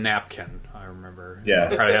signed a napkin, I remember.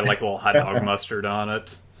 Yeah. It probably had like a little hot dog mustard on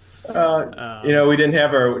it. We didn't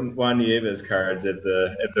have our Juan Nieves cards at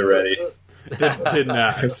the ready. Did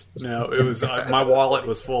not. No, it was my wallet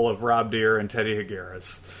was full of Rob Deere and Teddy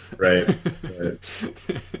Higueras. Right.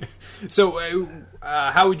 So,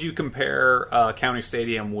 how would you compare County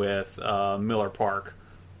Stadium with Miller Park?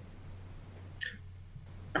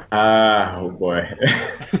 Oh boy.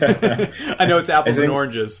 I know it's apples and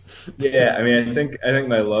oranges. Yeah, I mean, I think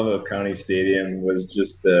my love of County Stadium was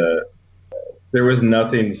just there was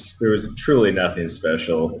truly nothing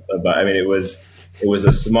special about. I mean, it was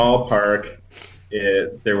a small park.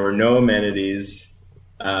 There were no amenities,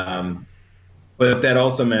 but that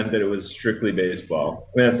also meant that it was strictly baseball.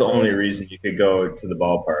 I mean, that's the only reason you could go to the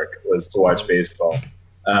ballpark was to watch baseball.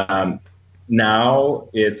 Now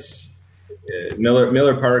it's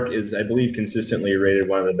Miller Park is, I believe, consistently rated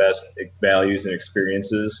one of the best values and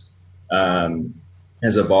experiences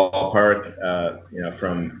as a ballpark.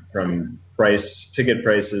 From ticket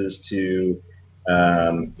prices to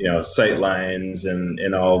sight lines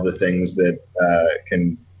and all the things that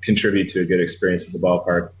can contribute to a good experience at the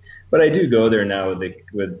ballpark. But I do go there now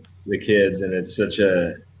with the kids, and it's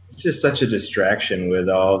just such a distraction with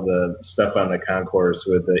all the stuff on the concourse,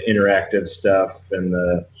 with the interactive stuff and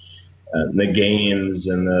the games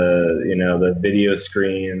and the video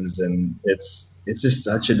screens, and it's just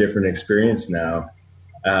such a different experience now.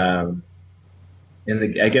 And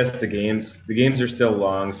I guess the games are still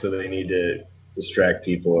long, so they need to distract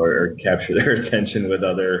people or capture their attention with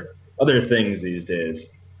other things these days.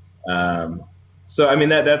 So I mean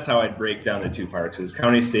that's how I'd break down the two parks. Is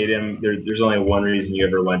County Stadium, there's only one reason you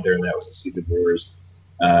ever went there, and that was to see the Brewers.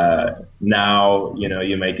 Now,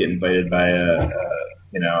 you might get invited by a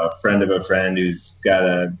friend of a friend who's got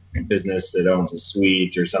a business that owns a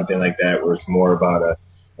suite or something like that, where it's more about a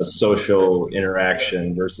social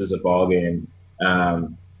interaction versus a ball game.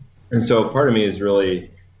 And so part of me is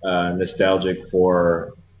really nostalgic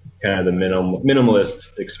for kind of the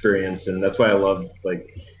minimalist experience, and that's why I love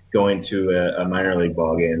like going to a minor league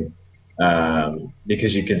ball game,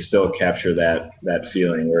 because you can still capture that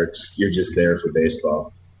feeling where you're just there for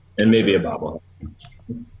baseball and maybe a bobblehead.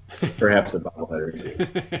 Perhaps a bobblehead or two.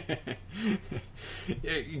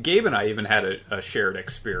 Gabe and I even had a shared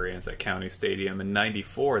experience at County Stadium in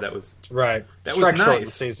 '94. That was right. That was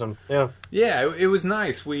nice. Season. Yeah. Yeah, it was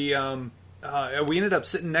nice. We ended up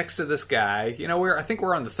sitting next to this guy. I think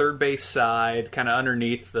we're on the third base side, kind of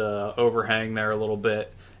underneath the overhang there a little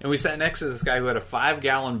bit, and we sat next to this guy who had a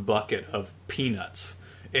 5-gallon bucket of peanuts.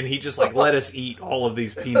 And he just let us eat all of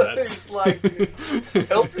these peanuts. He's like,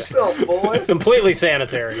 help yourself, boys. Completely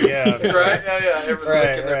sanitary, yeah. Right? Yeah. Everyone's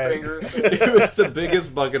licking their fingers. It was the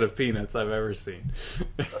biggest bucket of peanuts I've ever seen.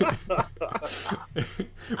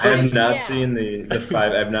 I have not seen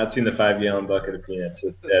I've not seen the 5-gallon bucket of peanuts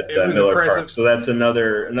at Miller Park. So that's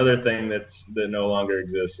another thing that no longer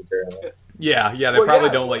exists apparently. Yeah, they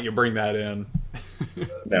probably don't let you bring that in.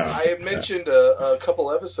 No. I had mentioned a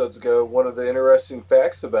couple episodes ago, one of the interesting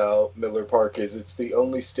facts about Miller Park is it's the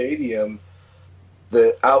only stadium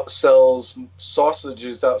that outsell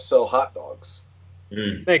hot dogs.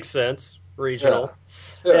 Makes sense. Regional.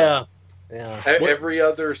 Yeah. Every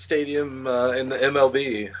other stadium in the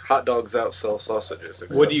MLB, hot dogs outsell sausages.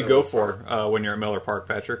 What do you go for when you're at Miller Park,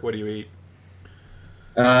 Patrick? What do you eat?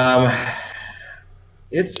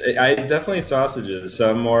 It's definitely sausages.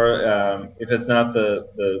 So more if it's not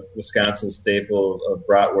the Wisconsin staple of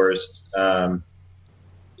bratwurst,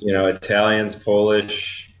 Italians,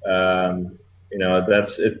 Polish,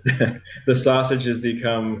 that's it. The sausage has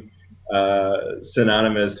become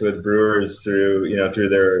synonymous with brewers through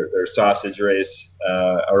their sausage race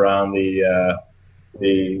around the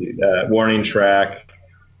warning track.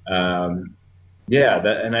 But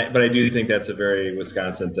I do think that's a very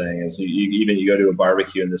Wisconsin thing. Is you go to a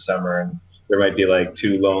barbecue in the summer and there might be like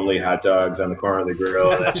 2 lonely hot dogs on the corner of the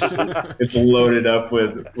grill, and it's loaded up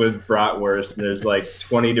with bratwurst, and there's like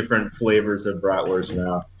 20 different flavors of bratwurst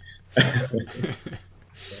now.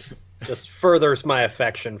 Just furthers my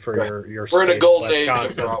affection for your We're state in a golden of age of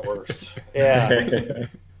Wisconsin. bratwurst. Yeah.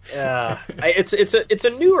 Yeah, it's a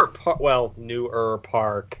newer park.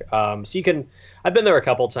 So I've been there a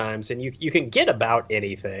couple times, and you can get about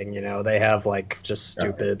anything. They have like just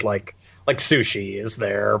stupid like sushi is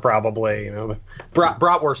there probably.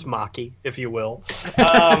 Bratwurst maki, if you will.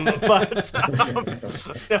 But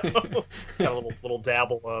got a little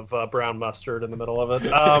dabble of brown mustard in the middle of it.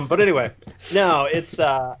 But anyway, no, it's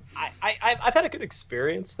I've had a good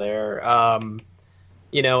experience there. I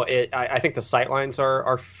think the sightlines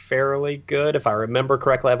are fairly good, if I remember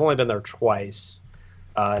correctly. I've only been there twice,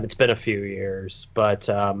 and it's been a few years. But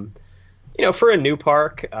for a new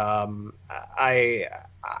park, I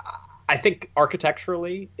think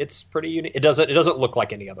architecturally it's pretty unique. It doesn't look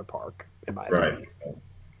like any other park in my opinion. Right.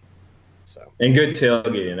 So and good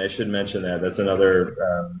tailgating. I should mention that. That's another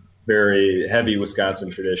very heavy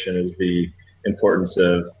Wisconsin tradition, is the importance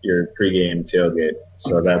of your pregame tailgate.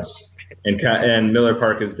 So that's. And Miller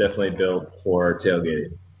Park is definitely built for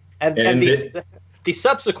tailgating. And the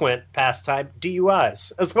subsequent pastime,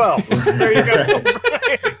 DUIs, as well. There you go.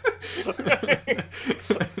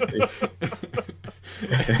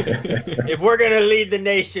 If we're going to lead the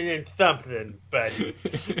nation in something, buddy.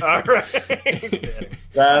 All right.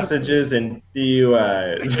 Sausages and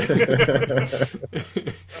DUIs.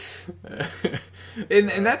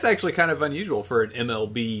 And that's actually kind of unusual for an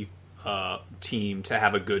MLB team to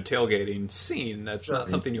have a good tailgating scene. That's not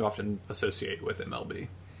something you often associate with MLB.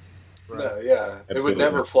 Right. No, yeah. Absolutely. It would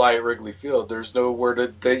never fly at Wrigley Field. There's nowhere to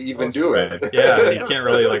they even do it. Yeah, you can't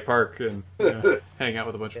really park and hang out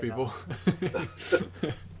with a bunch of people.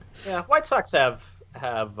 Yeah, White Sox have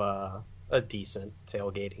a decent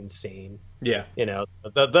tailgating scene. Yeah.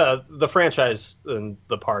 The franchise in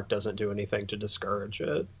the park doesn't do anything to discourage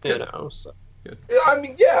it, so. Good. I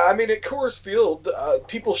mean, at Coors Field,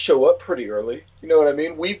 people show up pretty early. You know what I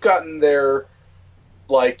mean? We've gotten there,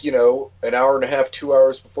 an hour and a half, 2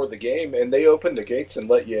 hours before the game, and they open the gates and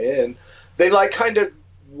let you in. They, kind of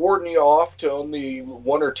warden you off to only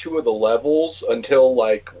 1 or 2 of the levels until,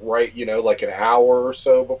 an hour or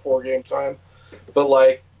so before game time. But,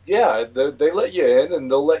 they let you in,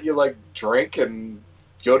 and they'll let you, drink and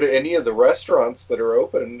go to any of the restaurants that are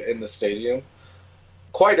open in the stadium.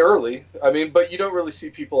 Quite early. I mean, but you don't really see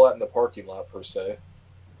people out in the parking lot per se.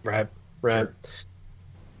 Right.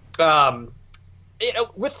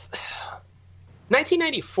 With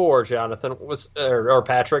 1994, Jonathan was or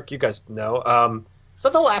Patrick, you guys know. Is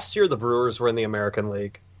that the last year the Brewers were in the American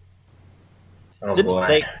League? Oh,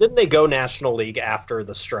 Didn't they go National League after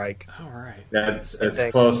the strike? All right. That's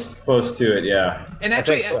close to it, yeah. And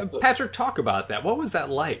actually, so. Patrick, talk about that. What was that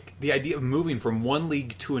like? The idea of moving from one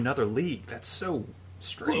league to another league. That's so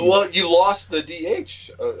strange. Well, you lost the DH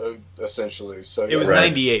essentially. So it was Right.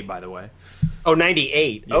 98, by the way. Oh,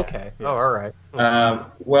 98. Yeah, Okay. yeah. Oh, all right.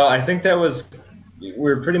 Well, I think we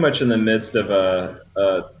were pretty much in the midst of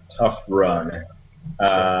a tough run.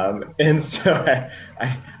 And so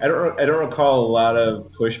I don't recall a lot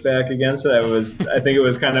of pushback against it. I think it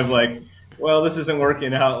was kind of like, well, this isn't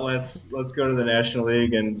working out. Let's go to the National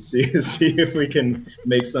League and see if we can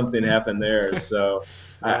make something happen there. So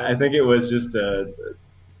I think it was just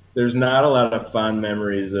there's not a lot of fond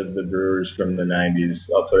memories of the Brewers from the 90s.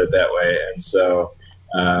 I'll put it that way. And so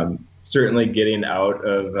certainly getting out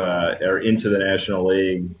of or into the National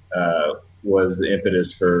League was the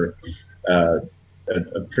impetus for a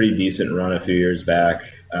pretty decent run a few years back,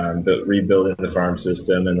 but rebuilding the farm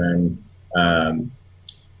system, and then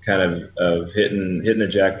kind of hitting the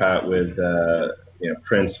jackpot with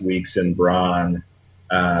Prince, Weeks, and Braun.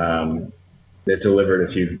 That delivered a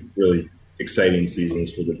few really exciting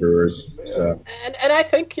seasons for the Brewers. So And I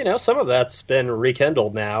think some of that's been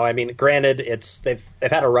rekindled now. I mean, granted, they've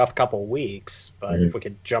had a rough couple weeks, but if we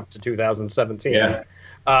could jump to 2017,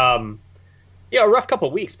 a rough couple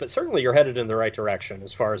weeks, but certainly you're headed in the right direction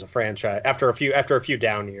as far as a franchise after a few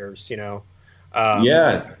down years. I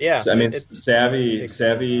mean,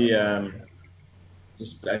 savvy.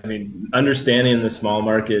 Understanding the small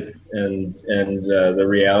market and the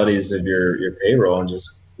realities of your payroll, and just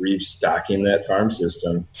restocking that farm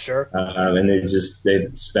system. Sure. And they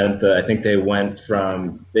spent I think they went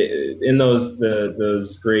from in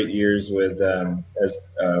those great years with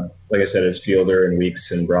like I said, as Fielder and Weeks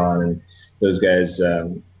and Braun, and those guys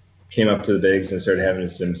came up to the bigs and started having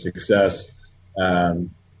some success.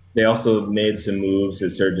 They also made some moves that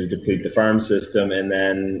started to deplete the farm system, and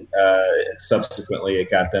then subsequently it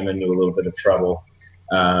got them into a little bit of trouble.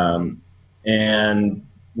 And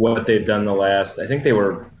what they've done I think they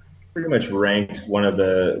were pretty much ranked one of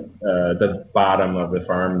the bottom of the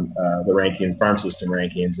farm system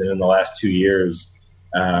rankings, and in the last 2 years,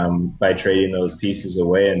 by trading those pieces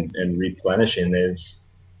away and replenishing,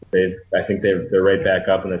 I think they're right back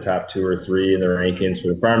up in the top 2 or 3 in the rankings for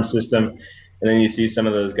the farm system. And then you see some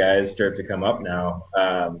of those guys start to come up now.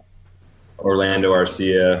 Orlando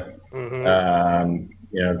Arcia,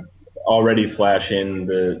 already flashing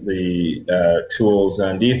the tools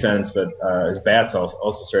on defense, but his bat's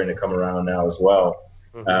also starting to come around now as well.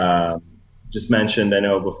 Just mentioned, I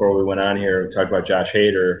know before we went on here, we talked about Josh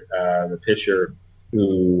Hader, the pitcher,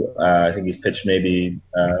 who I think he's pitched maybe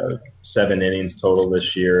 7 innings total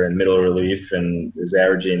this year in middle relief, and is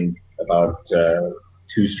averaging about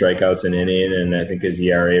 2 strikeouts an inning, and I think his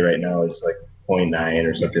ERA right now is like 0.9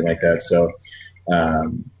 or something like that. So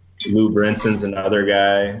Lou Brinson's another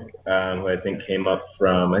guy who I think came up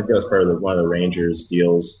from, I think that was part of one of the Rangers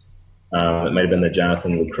deals. It might have been the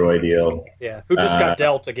Jonathan LaCroix deal. Yeah, who just got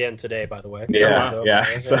dealt again today, by the way.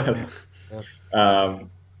 Yeah.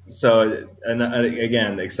 So and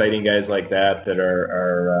again, exciting guys like that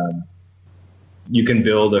are you can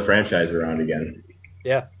build a franchise around again.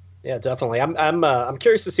 Yeah, definitely. I'm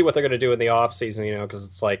curious to see what they're going to do in the off season. Because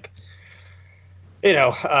it's like,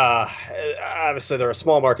 obviously they're a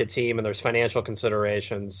small market team and there's financial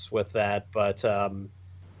considerations with that, but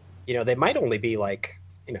they might only be like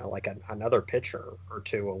another pitcher or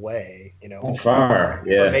 2 away. Far,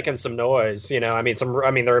 yeah, from making some noise. They've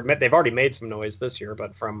already made some noise this year,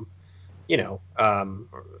 but from a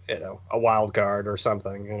wild card or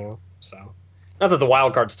something. So not that the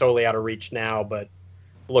wild card's totally out of reach now, but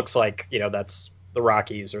looks like that's the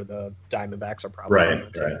Rockies or the Diamondbacks are probably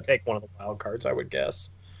going to take one of the wild cards, I would guess,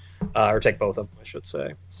 or take both of them, I should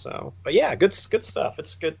say. So, but yeah, good stuff.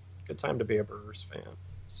 It's good time to be a Brewers fan.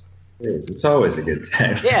 So. It's always a good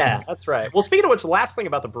time. Yeah, that's right. Well, speaking of which, the last thing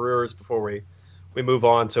about the Brewers before we move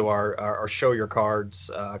on to our show your cards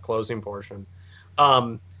closing portion.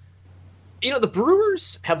 The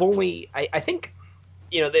Brewers have only, I think,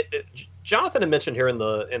 Jonathan had mentioned here in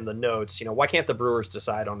the notes, why can't the Brewers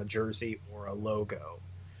decide on a jersey or a logo?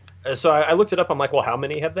 So I looked it up. I'm like, well, how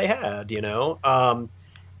many have they had?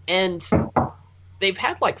 And they've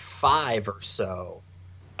had like 5 or so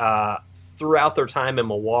throughout their time in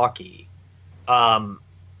Milwaukee. But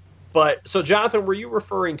so Jonathan, were you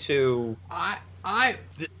referring to? I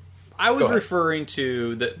I was Go ahead. referring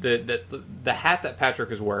to the hat that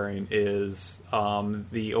Patrick is wearing is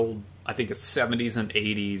the old, I think it's 70s and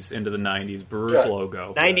 80s into the 90s Brewers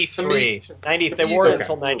logo. 93. To me- 90. to They me, wore it okay.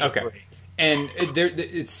 until 93. Okay. And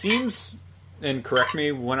it seems, and correct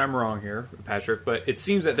me when I'm wrong here, Patrick, but it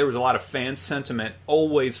seems that there was a lot of fan sentiment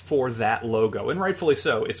always for that logo, and rightfully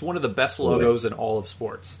so. It's one of the best logos in all of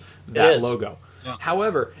sports, that is. logo. Yeah.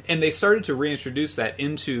 However, and they started to reintroduce that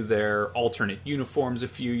into their alternate uniforms a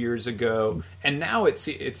few years ago, and now it's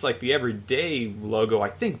like the everyday logo, I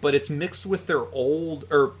think, but it's mixed with their old,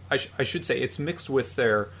 or I should say, it's mixed with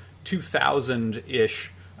their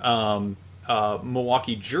 2000-ish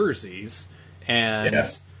Milwaukee jerseys, and Yeah.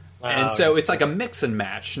 and so it's like a mix and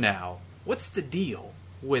match now. What's the deal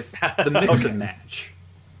with the mix and match?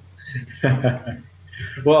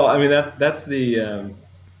 Well, I mean that's the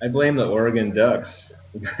I blame the Oregon Ducks.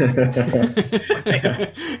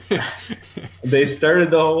 They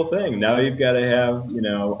started the whole thing. Now you've got to have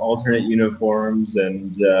alternate uniforms,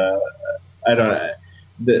 and I don't.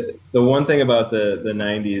 The one thing about the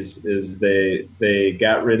 90s is they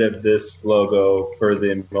got rid of this logo for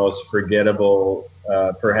the most forgettable,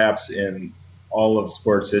 perhaps in all of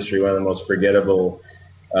sports history, one of the most forgettable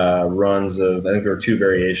runs of, I think there were two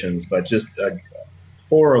variations, but just a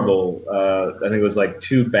horrible, I think it was like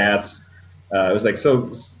two bats. It was like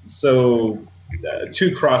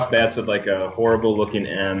two cross bats with like a horrible looking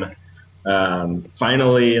M.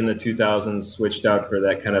 Finally in the 2000s switched out for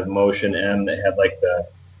that kind of motion M that had like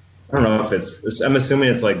I don't know if I'm assuming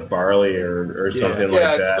it's like barley or something like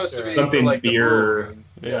it's that. supposed to be Something like the beer.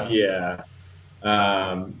 brewing. Yeah.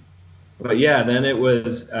 But yeah, then it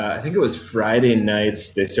was, I think it was Friday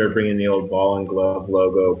nights, they started bringing the old ball and glove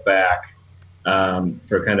logo back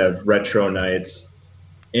for kind of retro nights.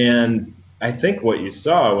 And I think what you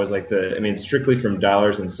saw was like strictly from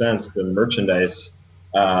dollars and cents, the merchandise,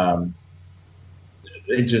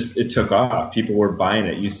 it took off. People were buying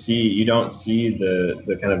it. You don't see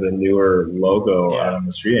the kind of the newer logo out on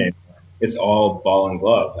the street anymore. It's all ball and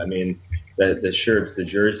glove. I mean, the shirts, the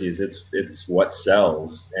jerseys, it's what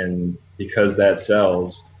sells. And because that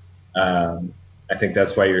sells, I think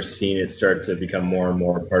that's why you're seeing it start to become more and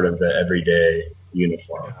more part of the everyday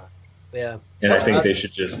uniform. Yeah. And I think they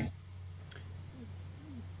should just...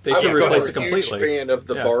 They I should was replace a it completely. huge fan of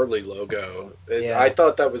the Yeah. Barley logo. Yeah. I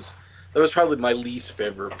thought that was probably my least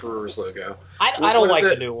favorite Brewers logo. I What don't is like it?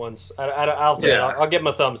 the new ones. I'll tell you, Yeah. I'll give them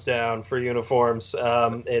a thumbs down for uniforms. I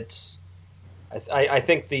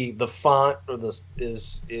think the font or this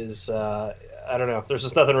is I don't know. There's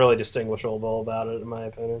just nothing really distinguishable about it, in my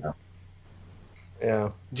opinion. Yeah.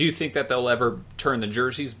 Do you think that they'll ever turn the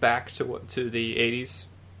jerseys back to the 80s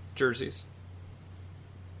jerseys?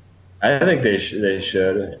 I think they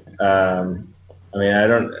should. I mean,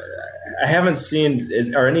 I haven't seen.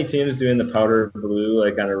 Are any teams doing the powder blue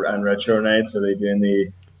like on retro nights? Are they doing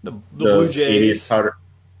The Blue those Jays. 80s powder?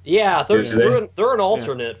 Yeah, Do they? they're an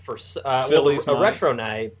alternate for Phillies a might. retro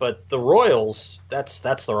night, but the Royals that's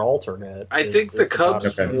their alternate. I is- think the is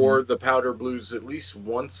Cubs powder. wore the powder blues at least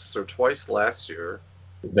once or twice last year.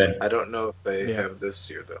 I don't know if they have this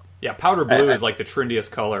year though. Yeah, powder blue is like the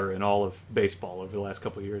trendiest color in all of baseball over the last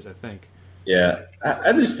couple of years, I think. Yeah,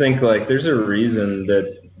 I just think like there's a reason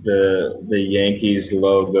that the Yankees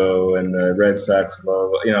logo and the Red Sox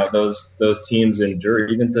logo, those teams endure.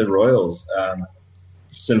 Even the Royals,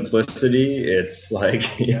 simplicity. It's like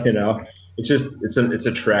it's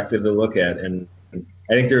attractive to look at, and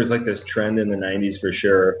I think there's like this trend in the '90s for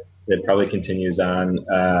sure that probably continues on.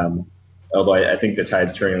 Although I think the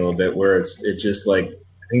tide's turning a little bit, where it's just like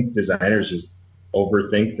I think designers just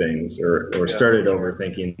overthink things or started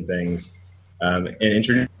overthinking things. And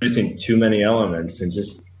introducing too many elements and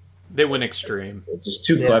They went extreme. it's just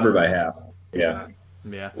too clever by half. Yeah.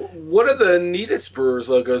 Yeah. One of the neatest Brewers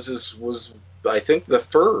logos was I think the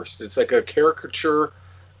first. It's like a caricature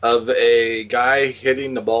of a guy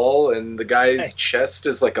hitting the ball, and the guy's chest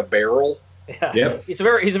is like a barrel. Yeah. Yep. He's a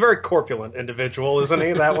very corpulent individual, isn't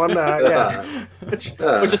he? That one, yeah.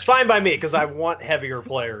 Which is fine by me because I want heavier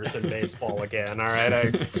players in baseball again. All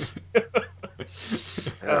right.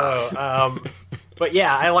 But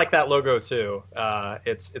yeah, I like that logo too.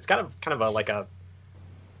 It's kind of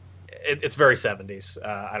it's very 70s.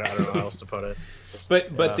 I don't know how else to put it.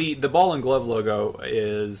 But the ball and glove logo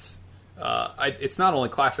is it's not only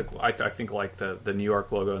classic. I think like the New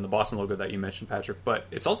York logo and the Boston logo that you mentioned, Patrick, but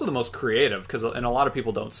it's also the most creative and a lot of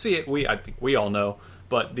people don't see it. I think we all know,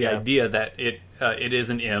 but the idea that it is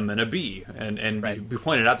an M and a B, and right. you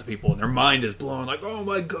point it out to people, and their mind is blown, like, oh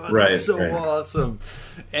my god, that's so awesome.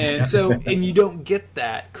 And and you don't get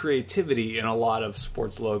that creativity in a lot of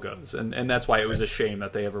sports logos, and that's why it was a shame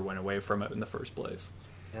that they ever went away from it in the first place.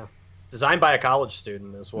 Yeah, designed by a college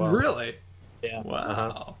student as well. Really? Yeah.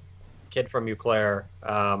 Wow. Kid from Eau Claire.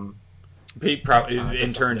 He probably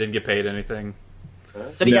intern didn't get paid anything.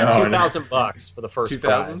 Said he got $2,000 for the first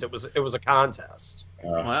 2,000? prize. It was a contest.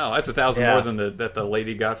 Wow, that's $1,000 more than the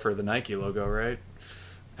lady got for the Nike logo, right?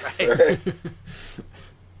 Right.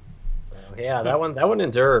 Yeah, that one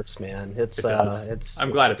endures, man. It's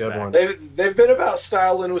I'm glad it's a good back. one. They've been about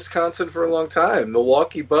style in Wisconsin for a long time.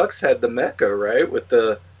 Milwaukee Bucks had the Mecca, right, with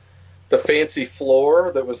the fancy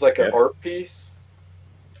floor that was like an art piece.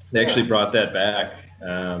 They actually brought that back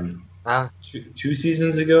 2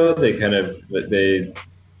 seasons ago. They kind of they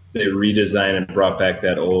redesigned and brought back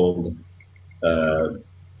that old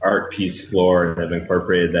art piece floor and have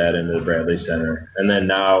incorporated that into the Bradley Center. And then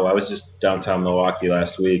now I was just downtown Milwaukee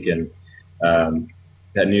last week, and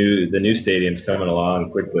the new stadium's coming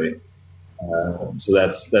along quickly. So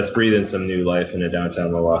that's breathing some new life into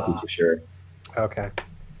downtown Milwaukee for sure. Okay.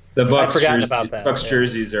 The Bucks Bucks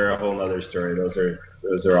jerseys are a whole other story. Those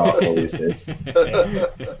are awful these days.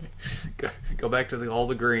 Go back to all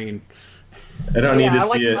the green. I don't need to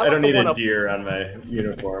see it. I don't need a deer on my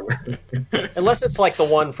uniform. Unless it's like the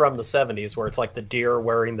one from the 70s where it's like the deer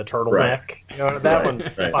wearing the turtleneck. Right. You know, that one,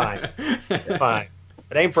 fine.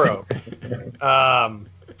 It ain't broke.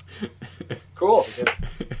 Cool.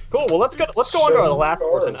 Well, let's go on to the last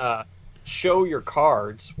portion. Show your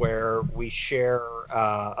cards, where we share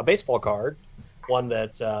a baseball card, one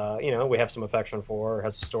that we have some affection for, or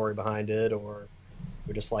has a story behind it, or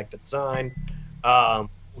we just like the design.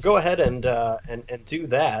 We'll go ahead and do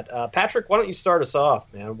that. Patrick, why don't you start us off,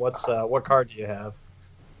 man? What card do you have?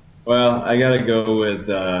 Well, I got to go with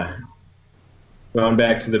going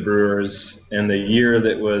back to the Brewers and the year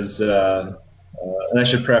that was. And I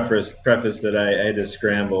should preface that I had to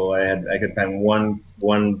scramble. I could find one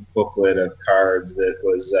booklet of cards that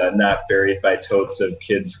was not buried by totes of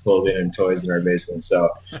kids' clothing and toys in our basement.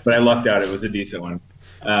 But I lucked out; it was a decent one.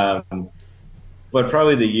 But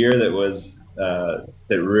probably the year that was that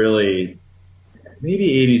really,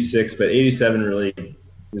 maybe '86, but '87 really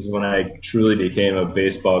is when I truly became a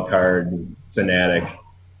baseball card fanatic.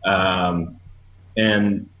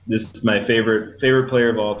 And this is my favorite player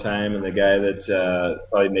of all time, and the guy that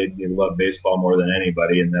probably made me love baseball more than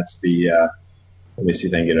anybody. And that's the let me see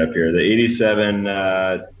if I can get up here. The '87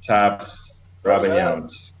 Topps Robin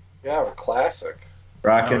Yount. Yeah, a classic.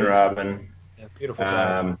 Rockin' Robin. Yeah, beautiful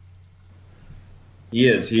guy. He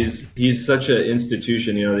is. He's such an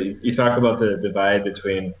institution. You know, you talk about the divide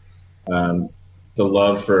between the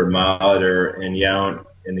love for Molitor and Yount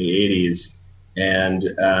in the '80s, and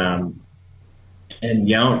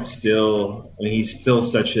Yount still, he's still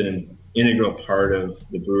such an integral part of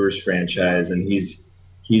the Brewers franchise, and he's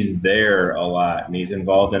there a lot, and he's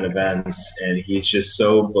involved in events, and he's just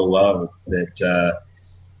so beloved that,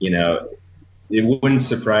 it wouldn't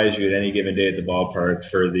surprise you at any given day at the ballpark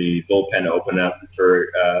for the bullpen to open up for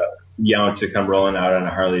Yount to come rolling out on a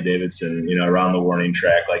Harley Davidson, around the warning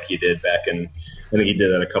track like he did back in, I think he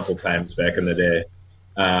did that a couple times back in the day.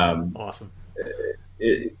 Awesome.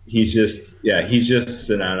 He's just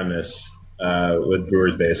synonymous with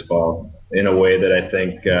Brewers baseball in a way that I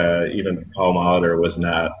think even Paul Molitor was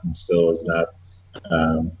not, and still is not.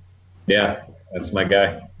 That's my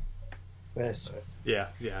guy. Nice. Yeah,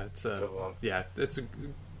 it's a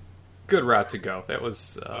good route to go. That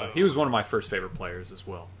was he was one of my first favorite players as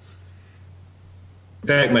well. In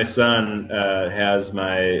fact, my son has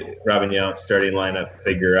my Robin Yount starting lineup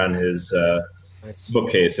figure on his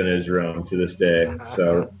bookcase in his room to this day.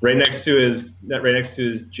 So right next to his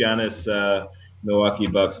Giannis Milwaukee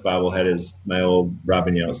Bucks bobblehead is my old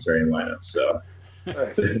Robin Yount starting lineup. So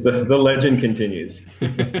nice. the legend continues.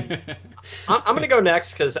 I'm going to go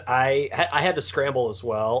next because I had to scramble as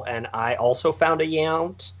well, and I also found a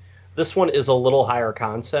Yount. This one is a little higher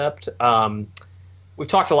concept. We've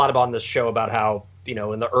talked a lot about on this show about how, in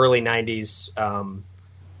the early 90s,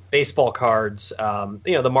 baseball cards,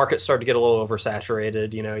 the market started to get a little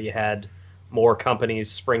oversaturated. You had more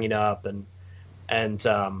companies springing up, and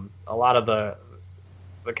a lot of the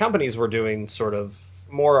companies were doing sort of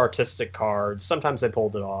more artistic cards. Sometimes they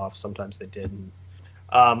pulled it off, sometimes they didn't.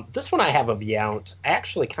 This one I have of Yount, I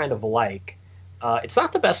actually kind of like. It's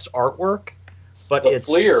not the best artwork, but The it's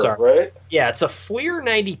Fleer, sorry. right? Yeah, it's a Fleer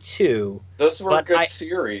 92. Those were But good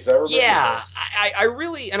series. I remember. Yeah, those. I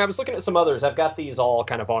really, and I was looking at some others. I've got these all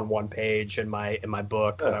kind of on one page in my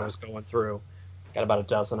book that I was going through. Got about a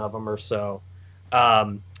dozen of them or so.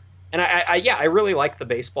 And I really like the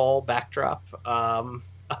baseball backdrop in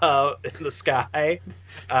the sky.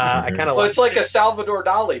 I kind of Well, it's like a Salvador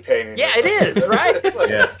Dali painting. Yeah, it is, right?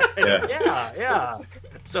 Yeah. yeah.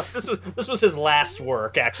 So this was his last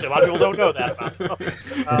work, actually. A lot of people don't know that about him.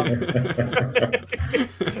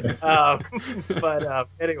 But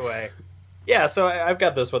anyway, yeah. So I've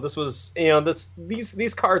got this one. This was,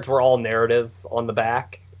 these cards were all narrative on the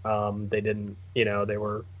back. They didn't, they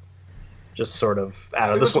were just sort of. I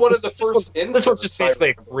don't know. It was one of the first. This one's just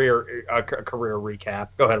basically a career recap.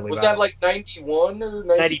 Go ahead, Levi. Was that like 91 or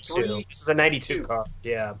 93? 92? This is a 92 card.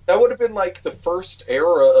 Yeah. That would have been like the first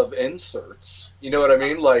era of inserts. You know what I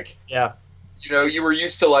mean? Like, Yeah. you were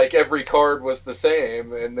used to like every card was the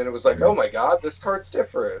same, and then it was like, oh my god, this card's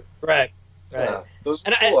different. Right. Yeah, those were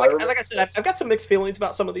And cool. like I said, I've got some mixed feelings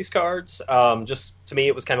about some of these cards. Just to me,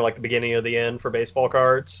 it was kind of like the beginning of the end for baseball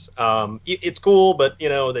cards. It's cool, but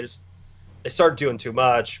they started doing too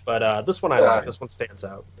much. But this one I like. This one stands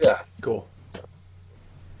out. Yeah. Cool.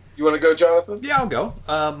 You want to go, Jonathan? Yeah, I'll go.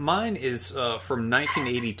 Mine is from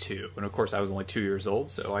 1982, and of course I was only 2 years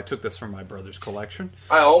old, so I took this from my brother's collection.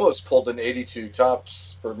 I almost pulled an 82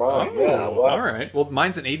 tops for mine. Yeah. Wow. All right. Well,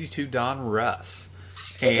 mine's an 82 Don Russ.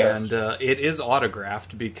 And it is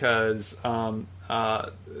autographed because my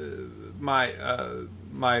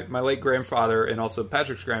late grandfather and also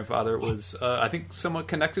Patrick's grandfather was, I think, somewhat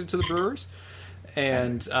connected to the Brewers.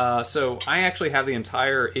 And so I actually have the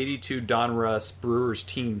entire 82 Don Russ Brewers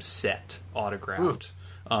team set autographed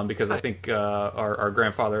because I think our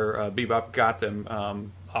grandfather, Bebop, got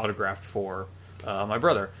them autographed for my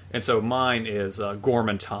brother. And so mine is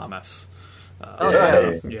Gorman Thomas.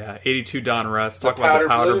 Nice. Yeah, 82 Don Russ. Talk The about the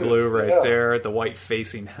powder powder blues, blue right yeah. there, the white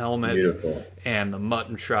facing helmet, Beautiful. and the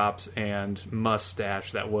mutton chops and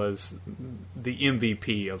mustache that was the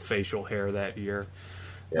MVP of facial hair that year.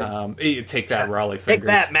 Yeah. You take that, Raleigh Take fingers.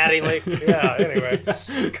 that, Matty Lee. Yeah. Anyway.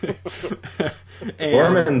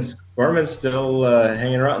 And- Gorman's still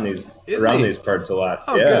hanging around Is around he? these parts a lot.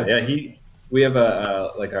 Oh, yeah, good. yeah. We have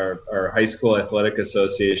our high school athletic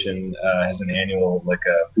association has an annual a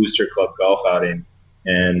booster club golf outing,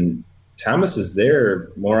 and Thomas is there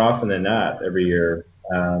more often than not every year.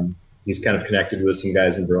 He's kind of connected with some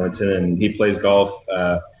guys in Burlington, and he plays golf.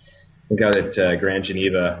 I think out at Grand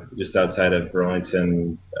Geneva, just outside of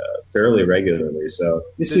Burlington, fairly regularly. So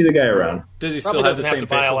you see the guy around. Does he Probably still have the doesn't have same to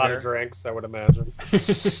buy a facial lot hair? of drinks, I would imagine.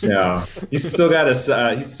 No, he's still got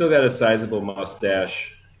a sizable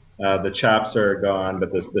mustache. The chops are gone,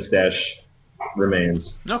 but the stash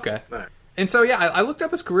remains. Okay. Right. And so, yeah, I looked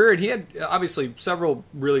up his career, and he had obviously several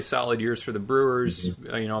really solid years for the Brewers.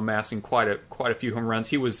 Amassing quite a few home runs.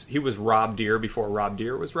 He was Rob Deere before Rob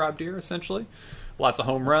Deere was Rob Deere, essentially. Lots of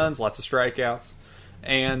home runs, lots of strikeouts,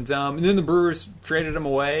 and then the Brewers traded him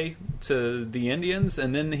away to the Indians,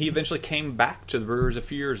 and then he eventually came back to the Brewers a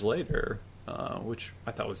few years later, which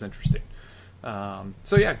I thought was interesting.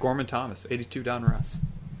 So yeah, Gorman Thomas, 82 Don Russ.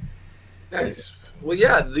 Nice. Well,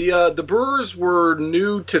 yeah, the Brewers were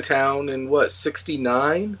new to town in,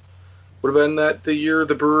 69? Would have been that the year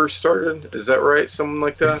the Brewers started? Is that right? Something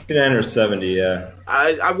like that? 69 or 70, yeah.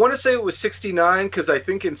 I want to say it was 69 because I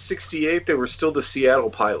think in 68 they were still the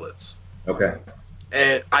Seattle Pilots. Okay.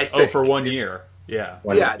 And I think... for 1 year. Yeah.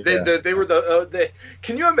 They were the.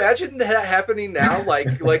 Can you imagine that happening now?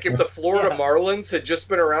 Like if the Florida Marlins had just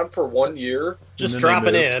been around for 1 year. Just And then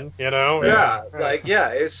dropping they in, you know? Yeah,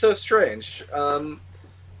 it's so strange.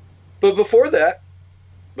 But before that,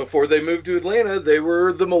 before they moved to Atlanta, they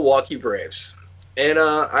were the Milwaukee Braves. And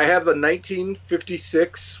I have a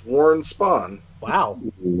 1956 Warren Spahn. Wow.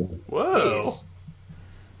 Whoa. Jeez.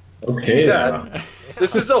 Okay. Yeah.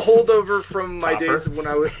 This is a holdover from my Topper. days when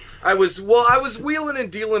I was wheeling and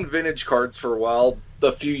dealing vintage cards for a while,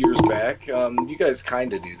 a few years back. You guys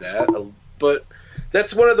kind of do that, but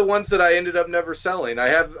that's one of the ones that I ended up never selling.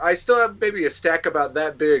 I still have maybe a stack about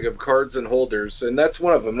that big of cards and holders, and that's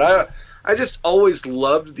one of them. And I just always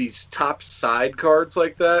loved these top side cards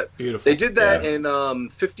like that. Beautiful. They did that in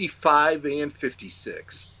 55 and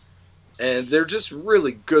 56, and they're just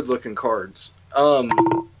really good looking cards.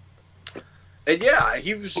 And yeah,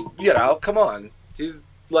 he was, come on. He's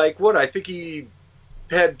like, what? I think he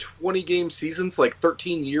had 20 game seasons, like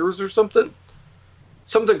 13 years or something.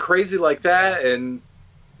 Something crazy like that. And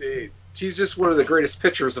he's just one of the greatest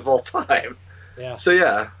pitchers of all time. Yeah. So,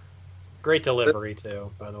 yeah. Great delivery,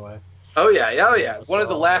 too, by the way. Oh, yeah. One of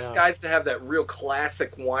the well, last yeah. guys to have that real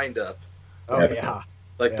classic wind-up. Oh yeah.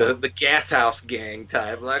 Like Yeah. the Gas House Gang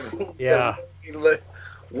type. Like Yeah.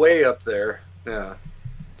 way up there. Yeah.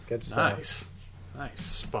 Good stuff. Nice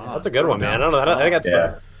spot. That's a good one, man. I don't know. I think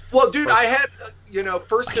that's Well, dude, I had,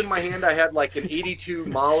 first in my hand, I had like an 82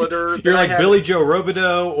 Molitor. You're like Billy Joe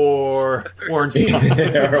Robideau or Warren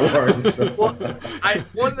Spahn. Well,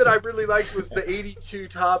 one that I really liked was the 82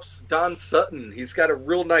 Topps Don Sutton. He's got a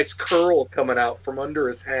real nice curl coming out from under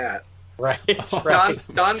his hat. right. Right.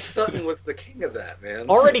 Don Sutton was the king of that, man.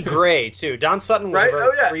 Already gray too. Don Sutton was Right? a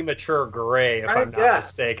very premature gray, if I'm not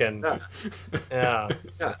mistaken. Yeah.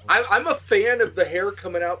 Yeah. I'm a fan of the hair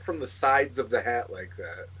coming out from the sides of the hat like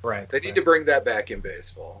that. Right. They need to bring that back in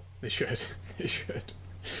baseball. They should.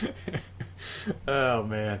 Oh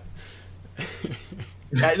man.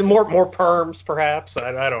 More perms, perhaps.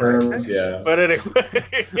 I don't know. Perms, yeah. But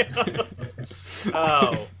anyway.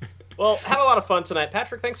 Oh. Well, have a lot of fun tonight.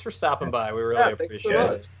 Patrick, thanks for stopping by. We really appreciate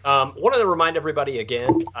it. Wanted to remind everybody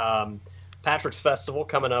again, Patrick's Festival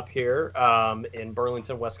coming up here in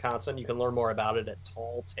Burlington, Wisconsin. You can learn more about it at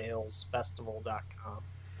talltalesfestival.com.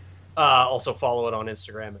 Also follow it on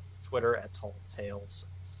Instagram and Twitter at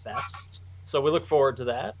talltalesfest. So we look forward to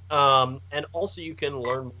that. And also you can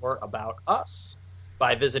learn more about us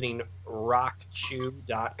by visiting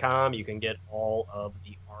rockchew.com. You can get all of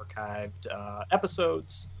the archived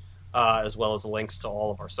episodes, as well as links to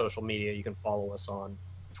all of our social media. You can follow us on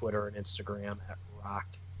Twitter and Instagram at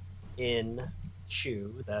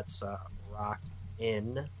RockInChew. That's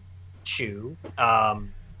RockInChew.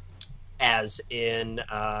 As in,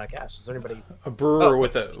 gosh, is there anybody? A brewer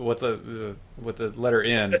with the letter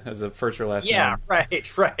N as a first or last name. Yeah, right.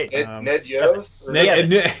 Ned Yost?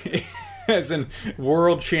 Ned, as in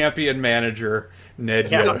world champion manager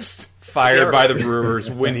Ned Yost, fired by the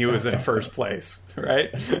Brewers when he was in first place,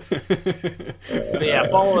 right? But yeah,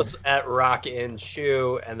 follow us at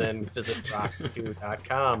RockInChew and then visit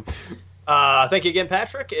rockchew.com. Thank you again,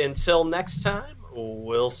 Patrick. Until next time,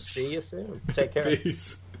 we'll see you soon. Take care.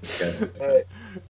 Peace. Yes. All right.